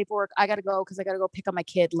 Send me the paperwork. I got to go because I got to go pick up my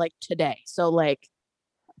kid like today. So, like,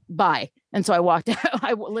 bye. And so I walked out.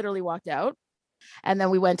 I literally walked out. And then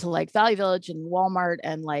we went to like Valley Village and Walmart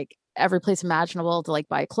and like every place imaginable to like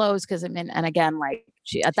buy clothes. Cause I mean, and again, like,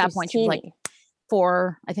 at that point, she was like,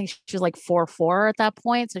 I think she was like 4'4" at that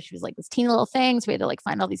point. So she was like this teeny little thing. So we had to like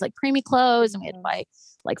find all these like preemie clothes and we had to buy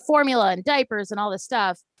like formula and diapers and all this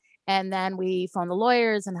stuff. And then we phoned the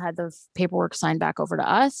lawyers and had the paperwork signed back over to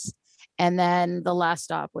us. And then the last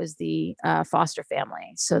stop was the foster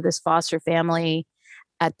family. So this foster family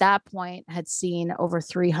at that point had seen over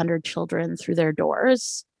 300 children through their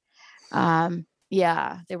doors.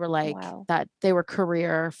 Yeah, they were like that. They were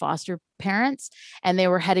career foster parents and they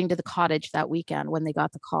were heading to the cottage that weekend when they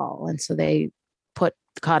got the call. And so they put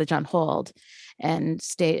the cottage on hold and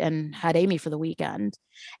stayed and had Amy for the weekend.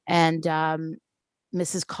 And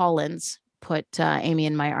Mrs. Collins put Amy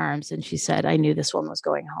in my arms and she said, I knew this one was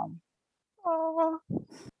going home. Oh.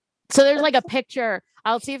 So there's like a picture.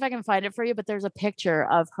 I'll see if I can find it for you, but there's a picture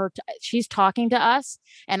of her. She's talking to us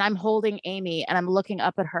and I'm holding Amy and I'm looking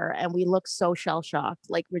up at her and we look so shell shocked.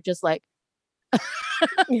 Like we're just like,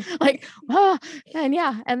 like, oh, and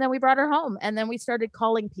yeah. And then we brought her home and then we started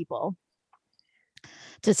calling people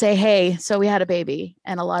to say, hey, so we had a baby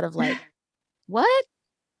and a lot of like, what?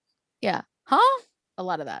 Yeah. Huh? A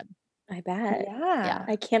lot of that. I bet. Yeah.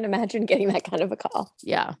 I can't imagine getting that kind of a call.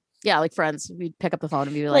 Yeah. Yeah. Like friends, we'd pick up the phone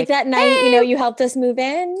and be like that night, hey! You helped us move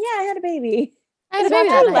in. Yeah, I had a baby. I had a baby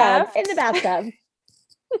that night. In the bathtub.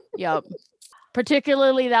 Yep.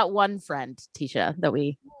 Particularly that one friend, Tisha, that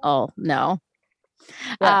we all know.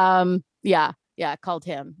 Yeah. Called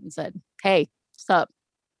him and said, hey, what's up?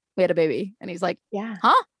 We had a baby. And he's like, yeah.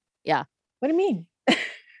 Huh? Yeah. What do you mean?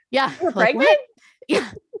 Yeah. You're pregnant?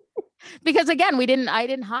 Yeah. Because again, I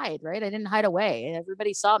didn't hide, right? I didn't hide away.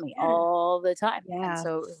 Everybody saw me all the time. Yeah. And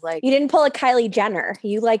so it was like, you didn't pull a Kylie Jenner.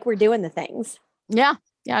 You like were doing the things. Yeah.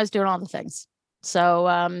 Yeah. I was doing all the things. So,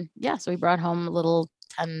 so we brought home a little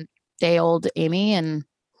 10-day-old Amy and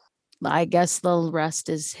I guess the rest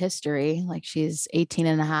is history. Like she's 18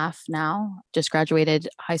 and a half now, just graduated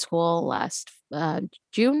high school last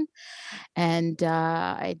June. And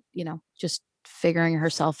just figuring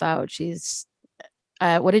herself out. She's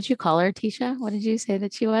what did you call her, Tisha? What did you say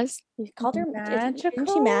that she was? You called her magical.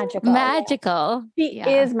 She magical. Magical. She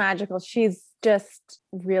is magical. She's just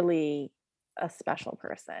really a special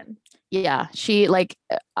person. Yeah. She like,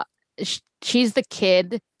 she's the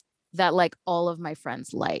kid that like all of my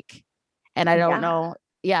friends like, and I don't know.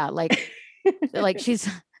 Yeah. Like she's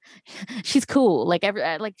cool. Like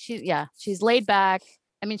like she's laid back.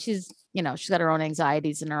 I mean, she's got her own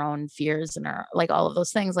anxieties and her own fears and her like all of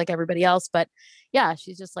those things like everybody else. But yeah,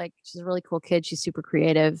 she's a really cool kid. She's super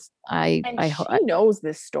creative. She knows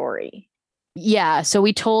this story. Yeah. So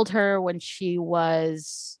we told her when she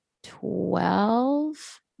was 12.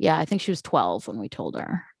 Yeah, I think she was 12 when we told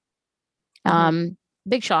her.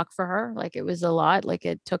 Big shock for her. Like it was a lot. Like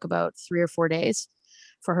it took about 3 or 4 days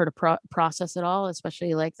for her to process it all,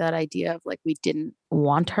 especially like that idea of like we didn't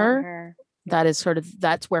want her. That is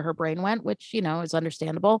that's where her brain went, which is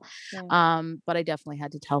understandable. Yeah. But I definitely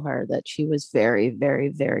had to tell her that she was very, very,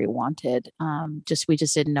 very wanted. We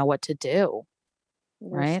just didn't know what to do.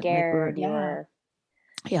 Right? Scared. Like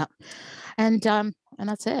yeah. And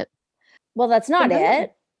that's it. Well, that's not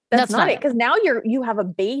it. That's not it. Because now you have a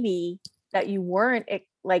baby that you weren't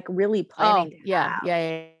like really planning. Yeah.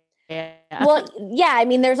 Well, yeah, I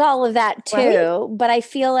mean, there's all of that too, right? But I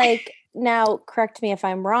feel like now, correct me if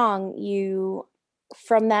I'm wrong,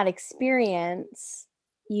 from that experience,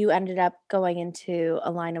 you ended up going into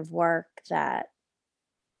a line of work that,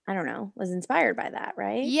 I don't know, was inspired by that,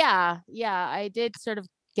 right? Yeah. I did sort of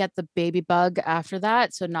get the baby bug after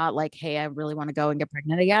that. So not like, hey, I really want to go and get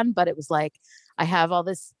pregnant again, but it was like, I have all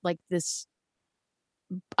this, like this,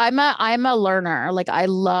 I'm a learner. Like I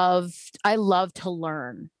love to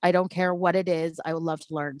learn. I don't care what it is. I would love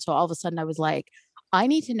to learn. So all of a sudden I was like, I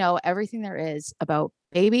need to know everything there is about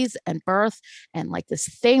babies and birth and like this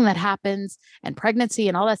thing that happens and pregnancy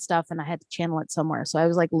and all that stuff. And I had to channel it somewhere. So I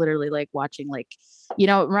was like literally like watching like,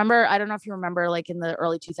 remember, I don't know if you remember like in the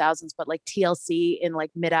early 2000s, but like TLC in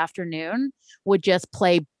like mid-afternoon would just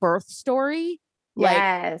play birth story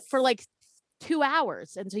like for like 2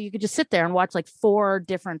 hours. And so you could just sit there and watch like 4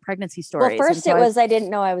 different pregnancy stories. Well, first I didn't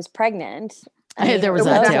know I was pregnant. I mean, there was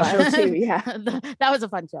that too. Yeah. That was a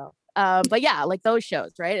fun show. But yeah, like those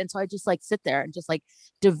shows, right? And so I just like sit there and just like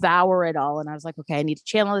devour it all. And I was like, okay, I need to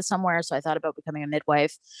channel this somewhere. So I thought about becoming a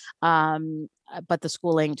midwife. But the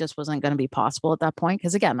schooling just wasn't going to be possible at that point.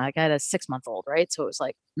 Because again, I got a 6-month-old, right? So it was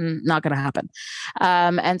like not going to happen.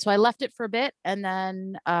 And so I left it for a bit. And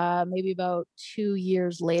then maybe about 2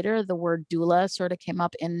 years later, the word doula sort of came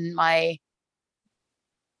up in my,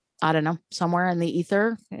 I don't know, somewhere in the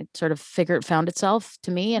ether. It sort of found itself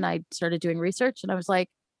to me. And I started doing research and I was like,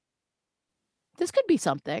 this could be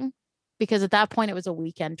something, because at that point it was a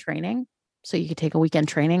weekend training. So you could take a weekend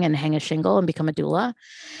training and hang a shingle and become a doula.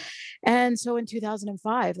 And so in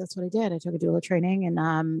 2005, that's what I did. I took a doula training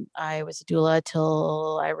and I was a doula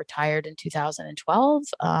till I retired in 2012.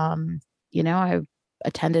 I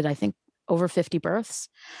attended, I think, over 50 births.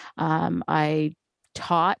 I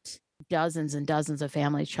taught dozens and dozens of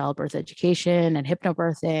families childbirth education and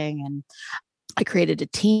hypnobirthing, and I created a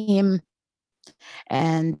team.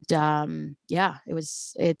 And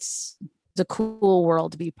it's a cool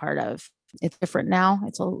world to be part of. It's different now.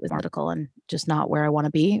 It's article and just not where I want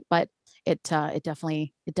to be, but it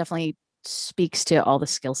definitely speaks to all the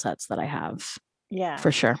skill sets that I have. Yeah,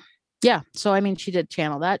 for sure. Yeah. So, I mean, she did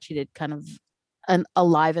channel that. She did kind of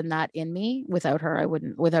aliven that in me. Without her,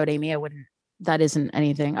 without Amy, I wouldn't, that isn't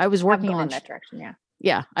anything. I was working in that direction. Yeah.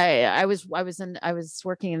 Yeah. I was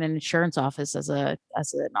working in an insurance office as an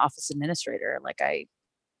office administrator. Like it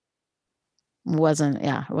wasn't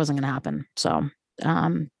going to happen. So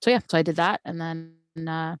I did that. And then,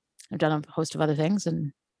 I've done a host of other things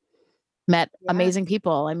and met amazing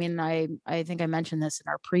people. I mean, I think I mentioned this in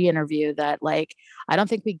our pre-interview that like, I don't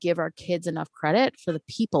think we give our kids enough credit for the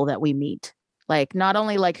people that we meet. Like not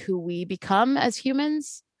only like who we become as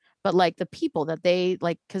humans, but like the people that they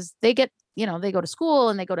like, cause they get, they go to school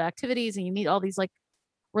and they go to activities and you meet all these like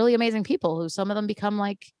really amazing people who some of them become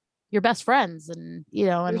like your best friends and, and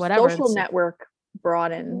your whatever. Social network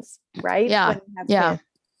broadens, right? Yeah. Yeah.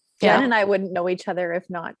 Jen and I wouldn't know each other if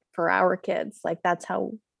not for our kids. Like that's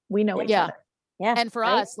how we know each other. Yeah. And for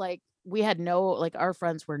us, like we had our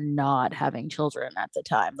friends were not having children at the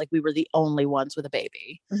time. Like we were the only ones with a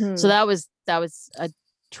baby. Mm-hmm. So that was a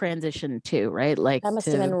transition too, right? Like that must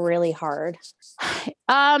have been really hard.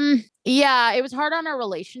 Yeah, it was hard on our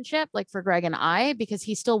relationship, like for Greg and I, because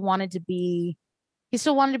he still wanted to be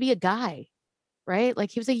a guy, right?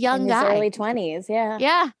 Like he was a young guy. In his early 20s. Yeah.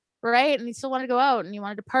 Yeah. Right. And he still wanted to go out and he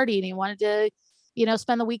wanted to party and he wanted to,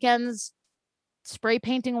 spend the weekends spray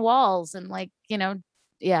painting walls and like,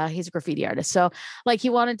 he's a graffiti artist. So like he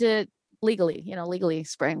wanted to legally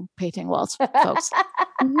spray painting walls, folks.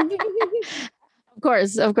 Of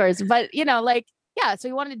course. But yeah, so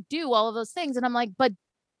he wanted to do all of those things. And I'm like, but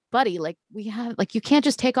buddy, like we have, like, you can't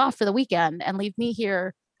just take off for the weekend and leave me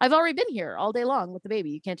here. I've already been here all day long with the baby.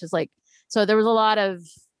 You can't just like, so there's a lot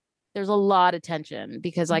of tension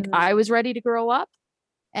because like I was ready to grow up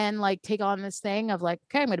and like take on this thing of like,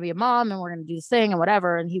 okay, I'm going to be a mom and we're going to do this thing and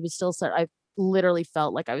whatever. And he was still, I literally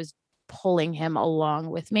felt like I was pulling him along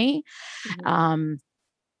with me.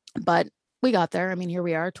 But we got there. I mean, here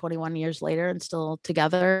we are 21 years later and still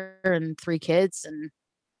together and 3 kids. And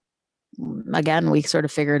again, we sort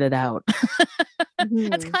of figured it out.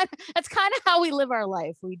 That's kind of how we live our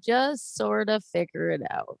life. We just sort of figure it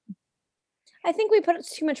out. I think we put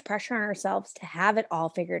too much pressure on ourselves to have it all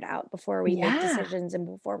figured out before we make decisions and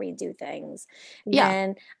before we do things.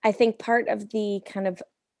 And I think part of the kind of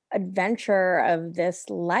adventure of this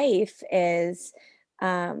life is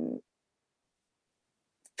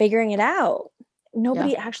figuring it out.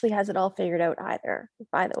 Nobody actually has it all figured out either,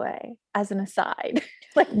 by the way, as an aside.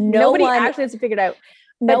 Like nobody actually has it figured out.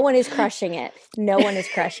 No one is crushing it. No one is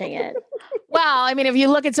crushing it. Well, I mean, if you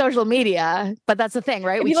look at social media, but that's the thing,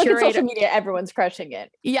 right? If you look at social media, everyone's crushing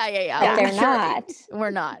it. Yeah. But they're not.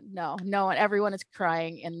 We're not. No one. Everyone is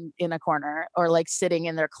crying in a corner or like sitting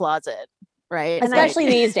in their closet, right? Especially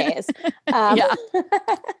these days.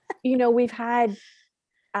 You know, we've had,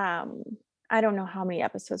 I don't know how many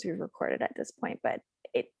episodes we've recorded at this point, but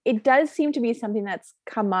it does seem to be something that's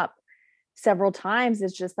come up several times.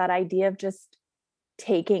 Is just that idea of just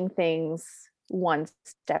taking things one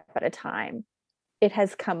step at a time. It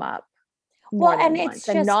has come up more than once,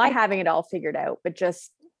 and not having it all figured out, but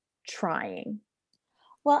just trying.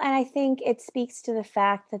 Well, and I think it speaks to the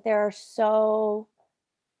fact that there are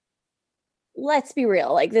let's be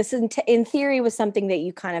real, like this in theory was something that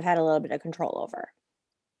you kind of had a little bit of control over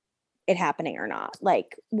it happening or not,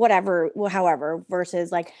 like whatever, however,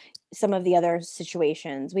 versus like some of the other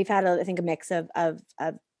situations we've had, I think a mix of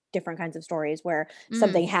different kinds of stories where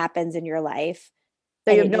something happens in your life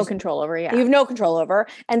that you have no control over. You have no control over.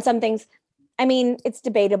 And some things, I mean, it's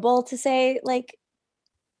debatable to say like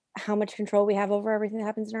how much control we have over everything that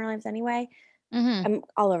happens in our lives anyway. I'm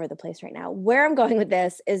all over the place right now. Where I'm going with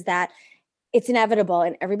this is that it's inevitable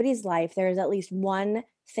in everybody's life. There is at least one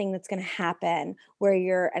thing that's going to happen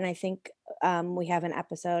where and I think we have an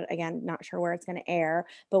episode, again, not sure where it's going to air,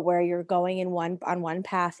 but where you're going on one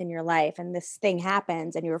path in your life and this thing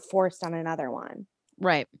happens and you're forced on another one.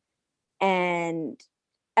 Right. And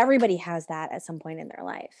everybody has that at some point in their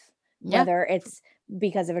life, whether it's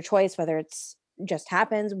because of a choice, whether it's just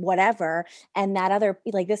happens, whatever. And that other,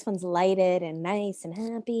 like this one's lighted and nice and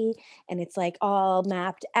happy and it's like all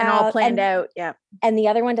mapped out and all planned out. Yeah. And the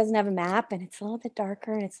other one doesn't have a map and it's a little bit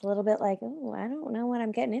darker and it's a little bit like, oh, I don't know what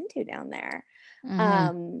I'm getting into down there.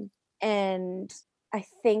 And I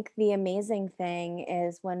think the amazing thing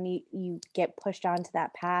is when you get pushed onto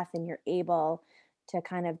that path and you're able to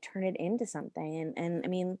kind of turn it into something. And I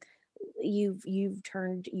mean, you've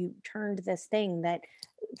turned this thing that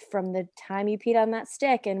from the time you peed on that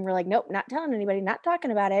stick and we're like, nope, not telling anybody, not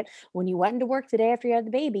talking about it. When you went into work the day after you had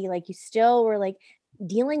the baby, like you still were like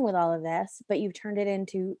dealing with all of this, but you've turned it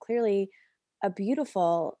into clearly a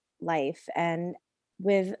beautiful life and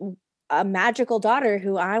with a magical daughter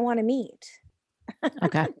who I want to meet.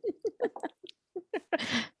 Okay.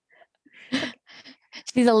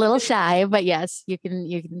 She's a little shy, but yes, you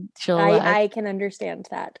can she'll I can understand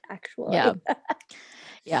that actually. Yeah.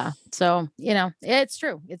 Yeah. So, you know, it's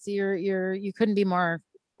true. It's you couldn't be more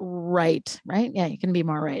right. Yeah. You can be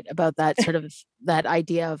more right about that sort of that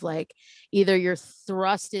idea of like, either you're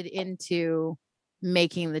thrusted into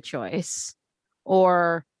making the choice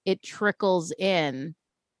or it trickles in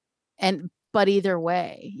but either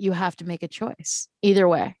way, you have to make a choice either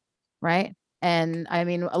way. Right. And I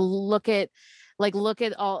mean, look at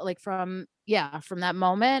all like from that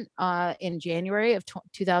moment in January of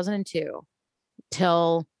 2002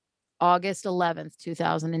 till August 11th,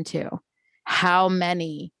 2002, how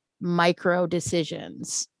many micro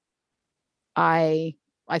decisions I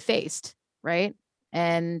faced, right?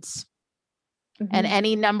 And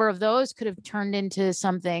any number of those could have turned into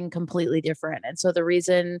something completely different. And so the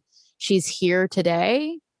reason she's here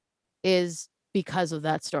today is because of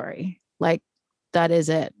that story. Like that is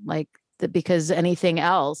it. Like because anything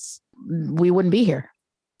else, we wouldn't be here.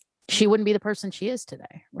 She wouldn't be the person she is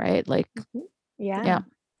today, right? Like Yeah.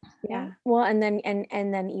 Well, and then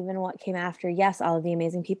even what came after, yes, all of the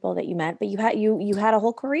amazing people that you met, but you had a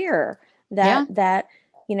whole career that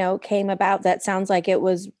you know came about that sounds like it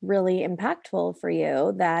was really impactful for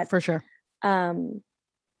you, that for sure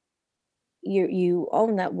you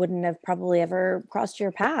own, that wouldn't have probably ever crossed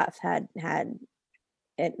your path had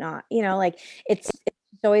it not, you know, like it's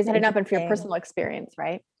always Had it not been for your interesting. personal experience,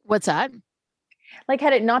 right? What's that? Like,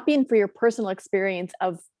 had it not been for your personal experience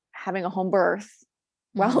of having a home birth,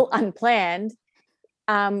 well, unplanned,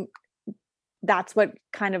 that's what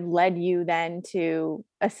kind of led you then to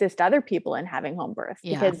assist other people in having home births,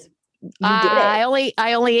 Yeah. because you did it.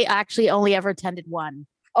 I only actually only ever attended one.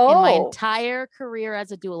 Oh, In my entire career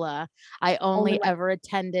as a doula, I only one. ever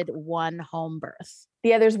attended one home birth.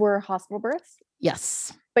 The others were hospital births,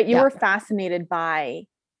 Yes. but you Yeah. were fascinated by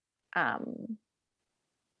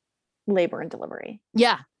labor and delivery.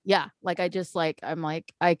 Yeah. Yeah. Like I just like, I'm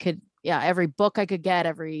like, I could, yeah, every book I could get,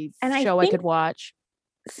 every And I show I think could watch.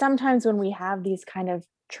 Sometimes when we have these kind of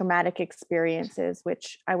traumatic experiences,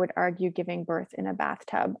 which I would argue giving birth in a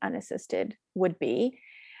bathtub unassisted would be,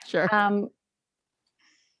 Sure.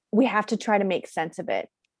 we have to try to make sense of it.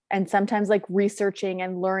 And sometimes like researching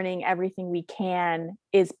and learning everything we can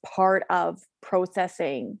is part of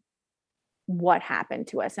processing what happened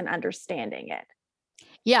to us and understanding it.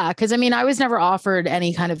 Yeah. Cause I mean, I was never offered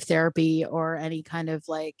any kind of therapy or any kind of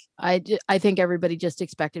like, I think everybody just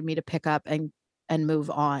expected me to pick up and move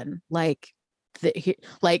on. Like,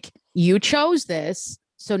 like you chose this.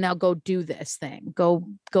 So now go do this thing, go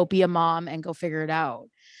be a mom and go figure it out.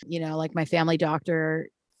 You know, like my family doctor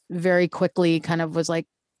very quickly kind of was like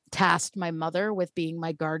tasked my mother with being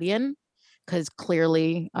my guardian, because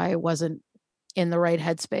clearly I wasn't in the right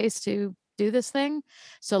headspace to do this thing.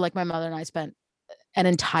 So like my mother and I spent an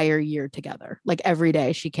entire year together. Like every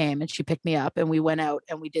day she came and she picked me up and we went out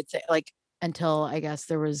and we did like until I guess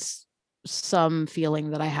there was some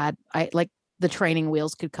feeling that I like the training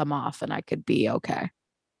wheels could come off and I could be okay.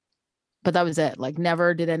 But that was it. Like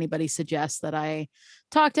never did anybody suggest that I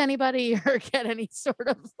talk to anybody or get any sort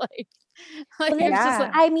of like Well, it was just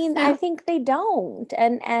like, I mean, I think they don't.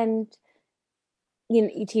 And you know,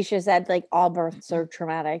 Tisha said like all births are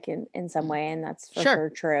traumatic in some way, and that's for Sure. sure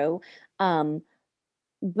true.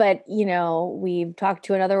 But you know, we've talked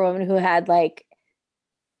to another woman who had like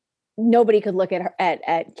nobody could look at her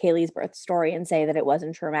at Kaylee's birth story and say that it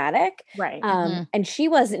wasn't traumatic. Right. And she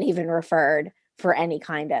wasn't even referred for any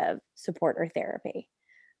kind of support or therapy.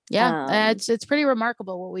 Yeah, it's pretty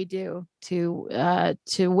remarkable what we do to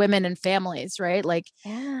women and families, right? Like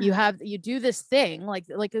you do this thing like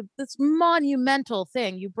this monumental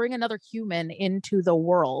thing. You bring another human into the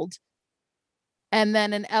world, and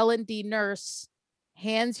then an L&D nurse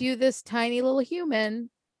hands you this tiny little human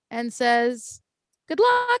and says, "Good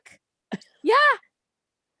luck." Yeah,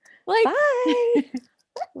 like bye.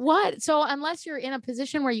 what? So unless you're in a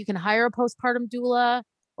position where you can hire a postpartum doula,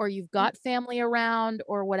 or you've got family around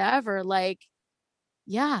or whatever, like,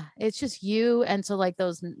 yeah, it's just you. And so like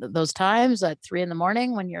those times at 3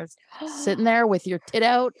 a.m. when you're sitting there with your tit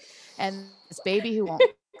out and this baby who won't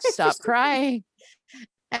stop crying.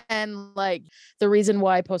 And like the reason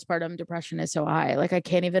why postpartum depression is so high, like I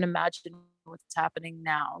can't even imagine what's happening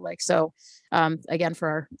now. Like, so again, for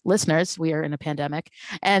our listeners, we are in a pandemic,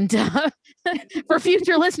 and for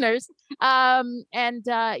future listeners, yeah,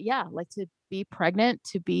 like to be pregnant,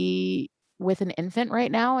 to be with an infant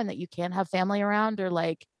right now, and that you can't have family around, or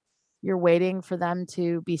like you're waiting for them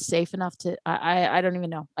to be safe enough to, I don't even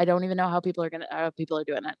know. I don't even know how people are doing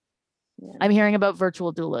it. Yeah. I'm hearing about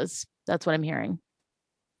virtual doulas. That's what I'm hearing.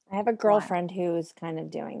 I have a girlfriend who's kind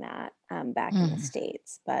of doing that back in the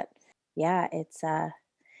States, but yeah, it's a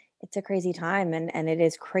crazy time, and it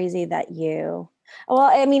is crazy that well,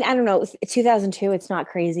 I mean, I don't know, 2002, it's not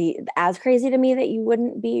crazy to me that you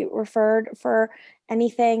wouldn't be referred for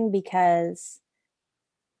anything, because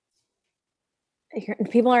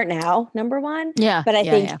people aren't now, number one. Yeah. But I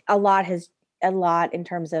think a lot in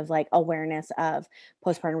terms of like awareness of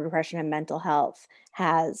postpartum depression and mental health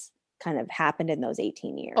has kind of happened in those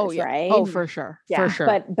 18 years. Oh yeah. Right. Oh, for sure. Yeah. For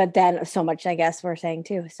sure. But then so much, I guess we're saying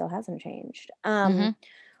too, still hasn't changed.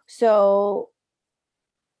 So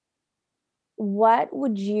what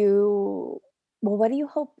do you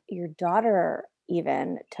hope your daughter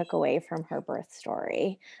even took away from her birth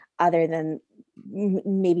story, other than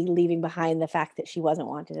maybe leaving behind the fact that she wasn't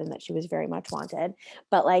wanted and that she was very much wanted?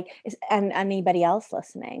 But like, and anybody else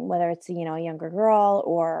listening, whether it's, you know, a younger girl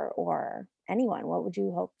or anyone, what would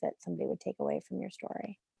you hope that somebody would take away from your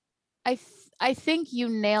story? I think you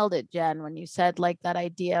nailed it, Jen, when you said like that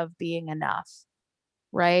idea of being enough,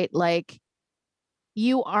 right? Like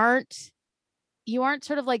you aren't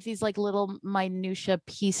sort of like these like little minutia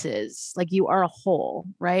pieces, like you are a whole,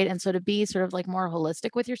 right? And so to be sort of like more holistic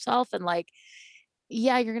with yourself, and like,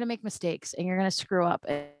 yeah, you're going to make mistakes and you're going to screw up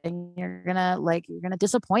and you're going to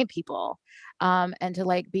disappoint people. And to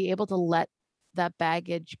like be able to let that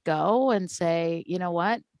baggage go and say, you know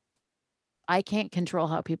what? I can't control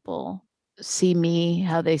how people see me,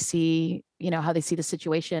 how they see, how they see the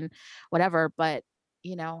situation, whatever. But,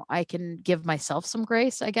 I can give myself some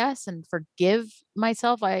grace, I guess, and forgive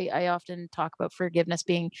myself. I often talk about forgiveness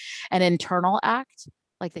being an internal act,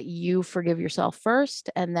 like that you forgive yourself first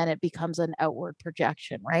and then it becomes an outward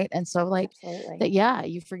projection. Right. And so like Absolutely. that, yeah,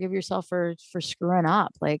 you forgive yourself for screwing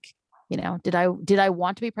up. Like, did I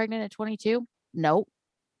want to be pregnant at 22? No,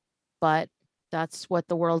 but that's what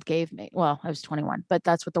the world gave me. Well, I was 21, but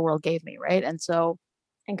that's what the world gave me. Right. And so.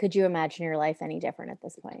 And could you imagine your life any different at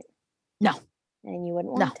this point? No. And you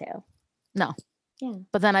wouldn't want to. No. Yeah.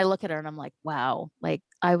 But then I look at her and I'm like, wow, like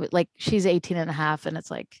I would, like, she's 18 and a half. And it's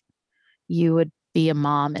like, you would be a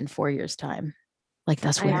mom in 4 years time. Like,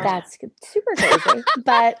 that's weird. That's super crazy,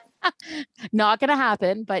 but not going to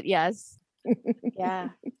happen, but yes. Yeah.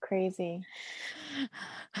 Crazy.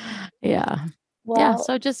 Yeah. Well, yeah.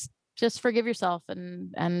 So just forgive yourself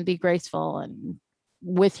and be graceful and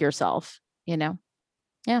with yourself, Yeah.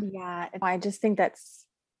 Yeah. I just think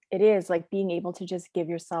it is like being able to just give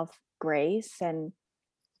yourself grace and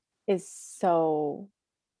is so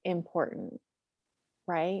important,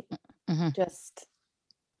 right? Mm-hmm.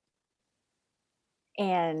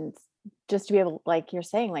 And just to be able, like you're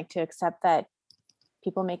saying, like to accept that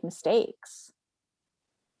people make mistakes,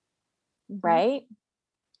 right?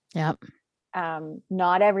 Yep.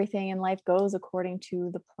 Not everything in life goes according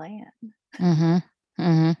to the plan. Mm-hmm.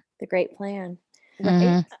 Mm-hmm. The great plan.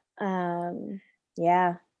 Right.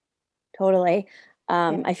 Yeah, totally.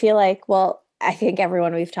 I feel like, well, I think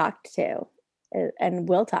everyone we've talked to and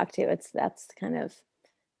will talk to, that's kind of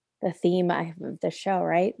the theme of the show,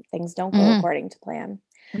 right? Things don't go according to plan.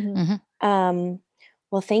 Mm-hmm.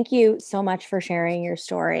 Well, thank you so much for sharing your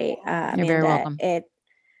story. You're very welcome.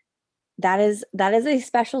 That is a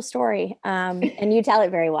special story. And you tell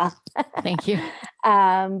it very well. Thank you.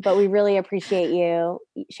 But we really appreciate you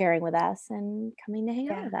sharing with us and coming to hang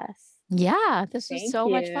out with us. Yeah, this was so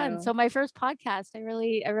much fun. So my first podcast, I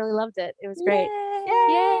really loved it. It was great.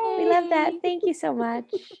 Yay! We love that. Thank you so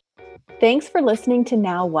much. Thanks for listening to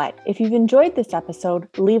Now What? If you've enjoyed this episode,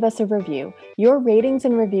 leave us a review. Your ratings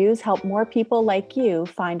and reviews help more people like you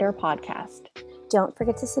find our podcast. Don't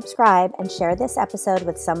forget to subscribe and share this episode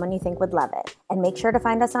with someone you think would love it. And make sure to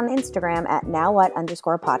find us on Instagram at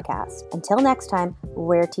nowwhat_podcast. Until next time,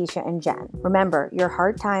 we're Tisha and Jen. Remember, your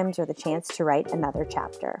hard times are the chance to write another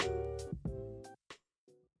chapter.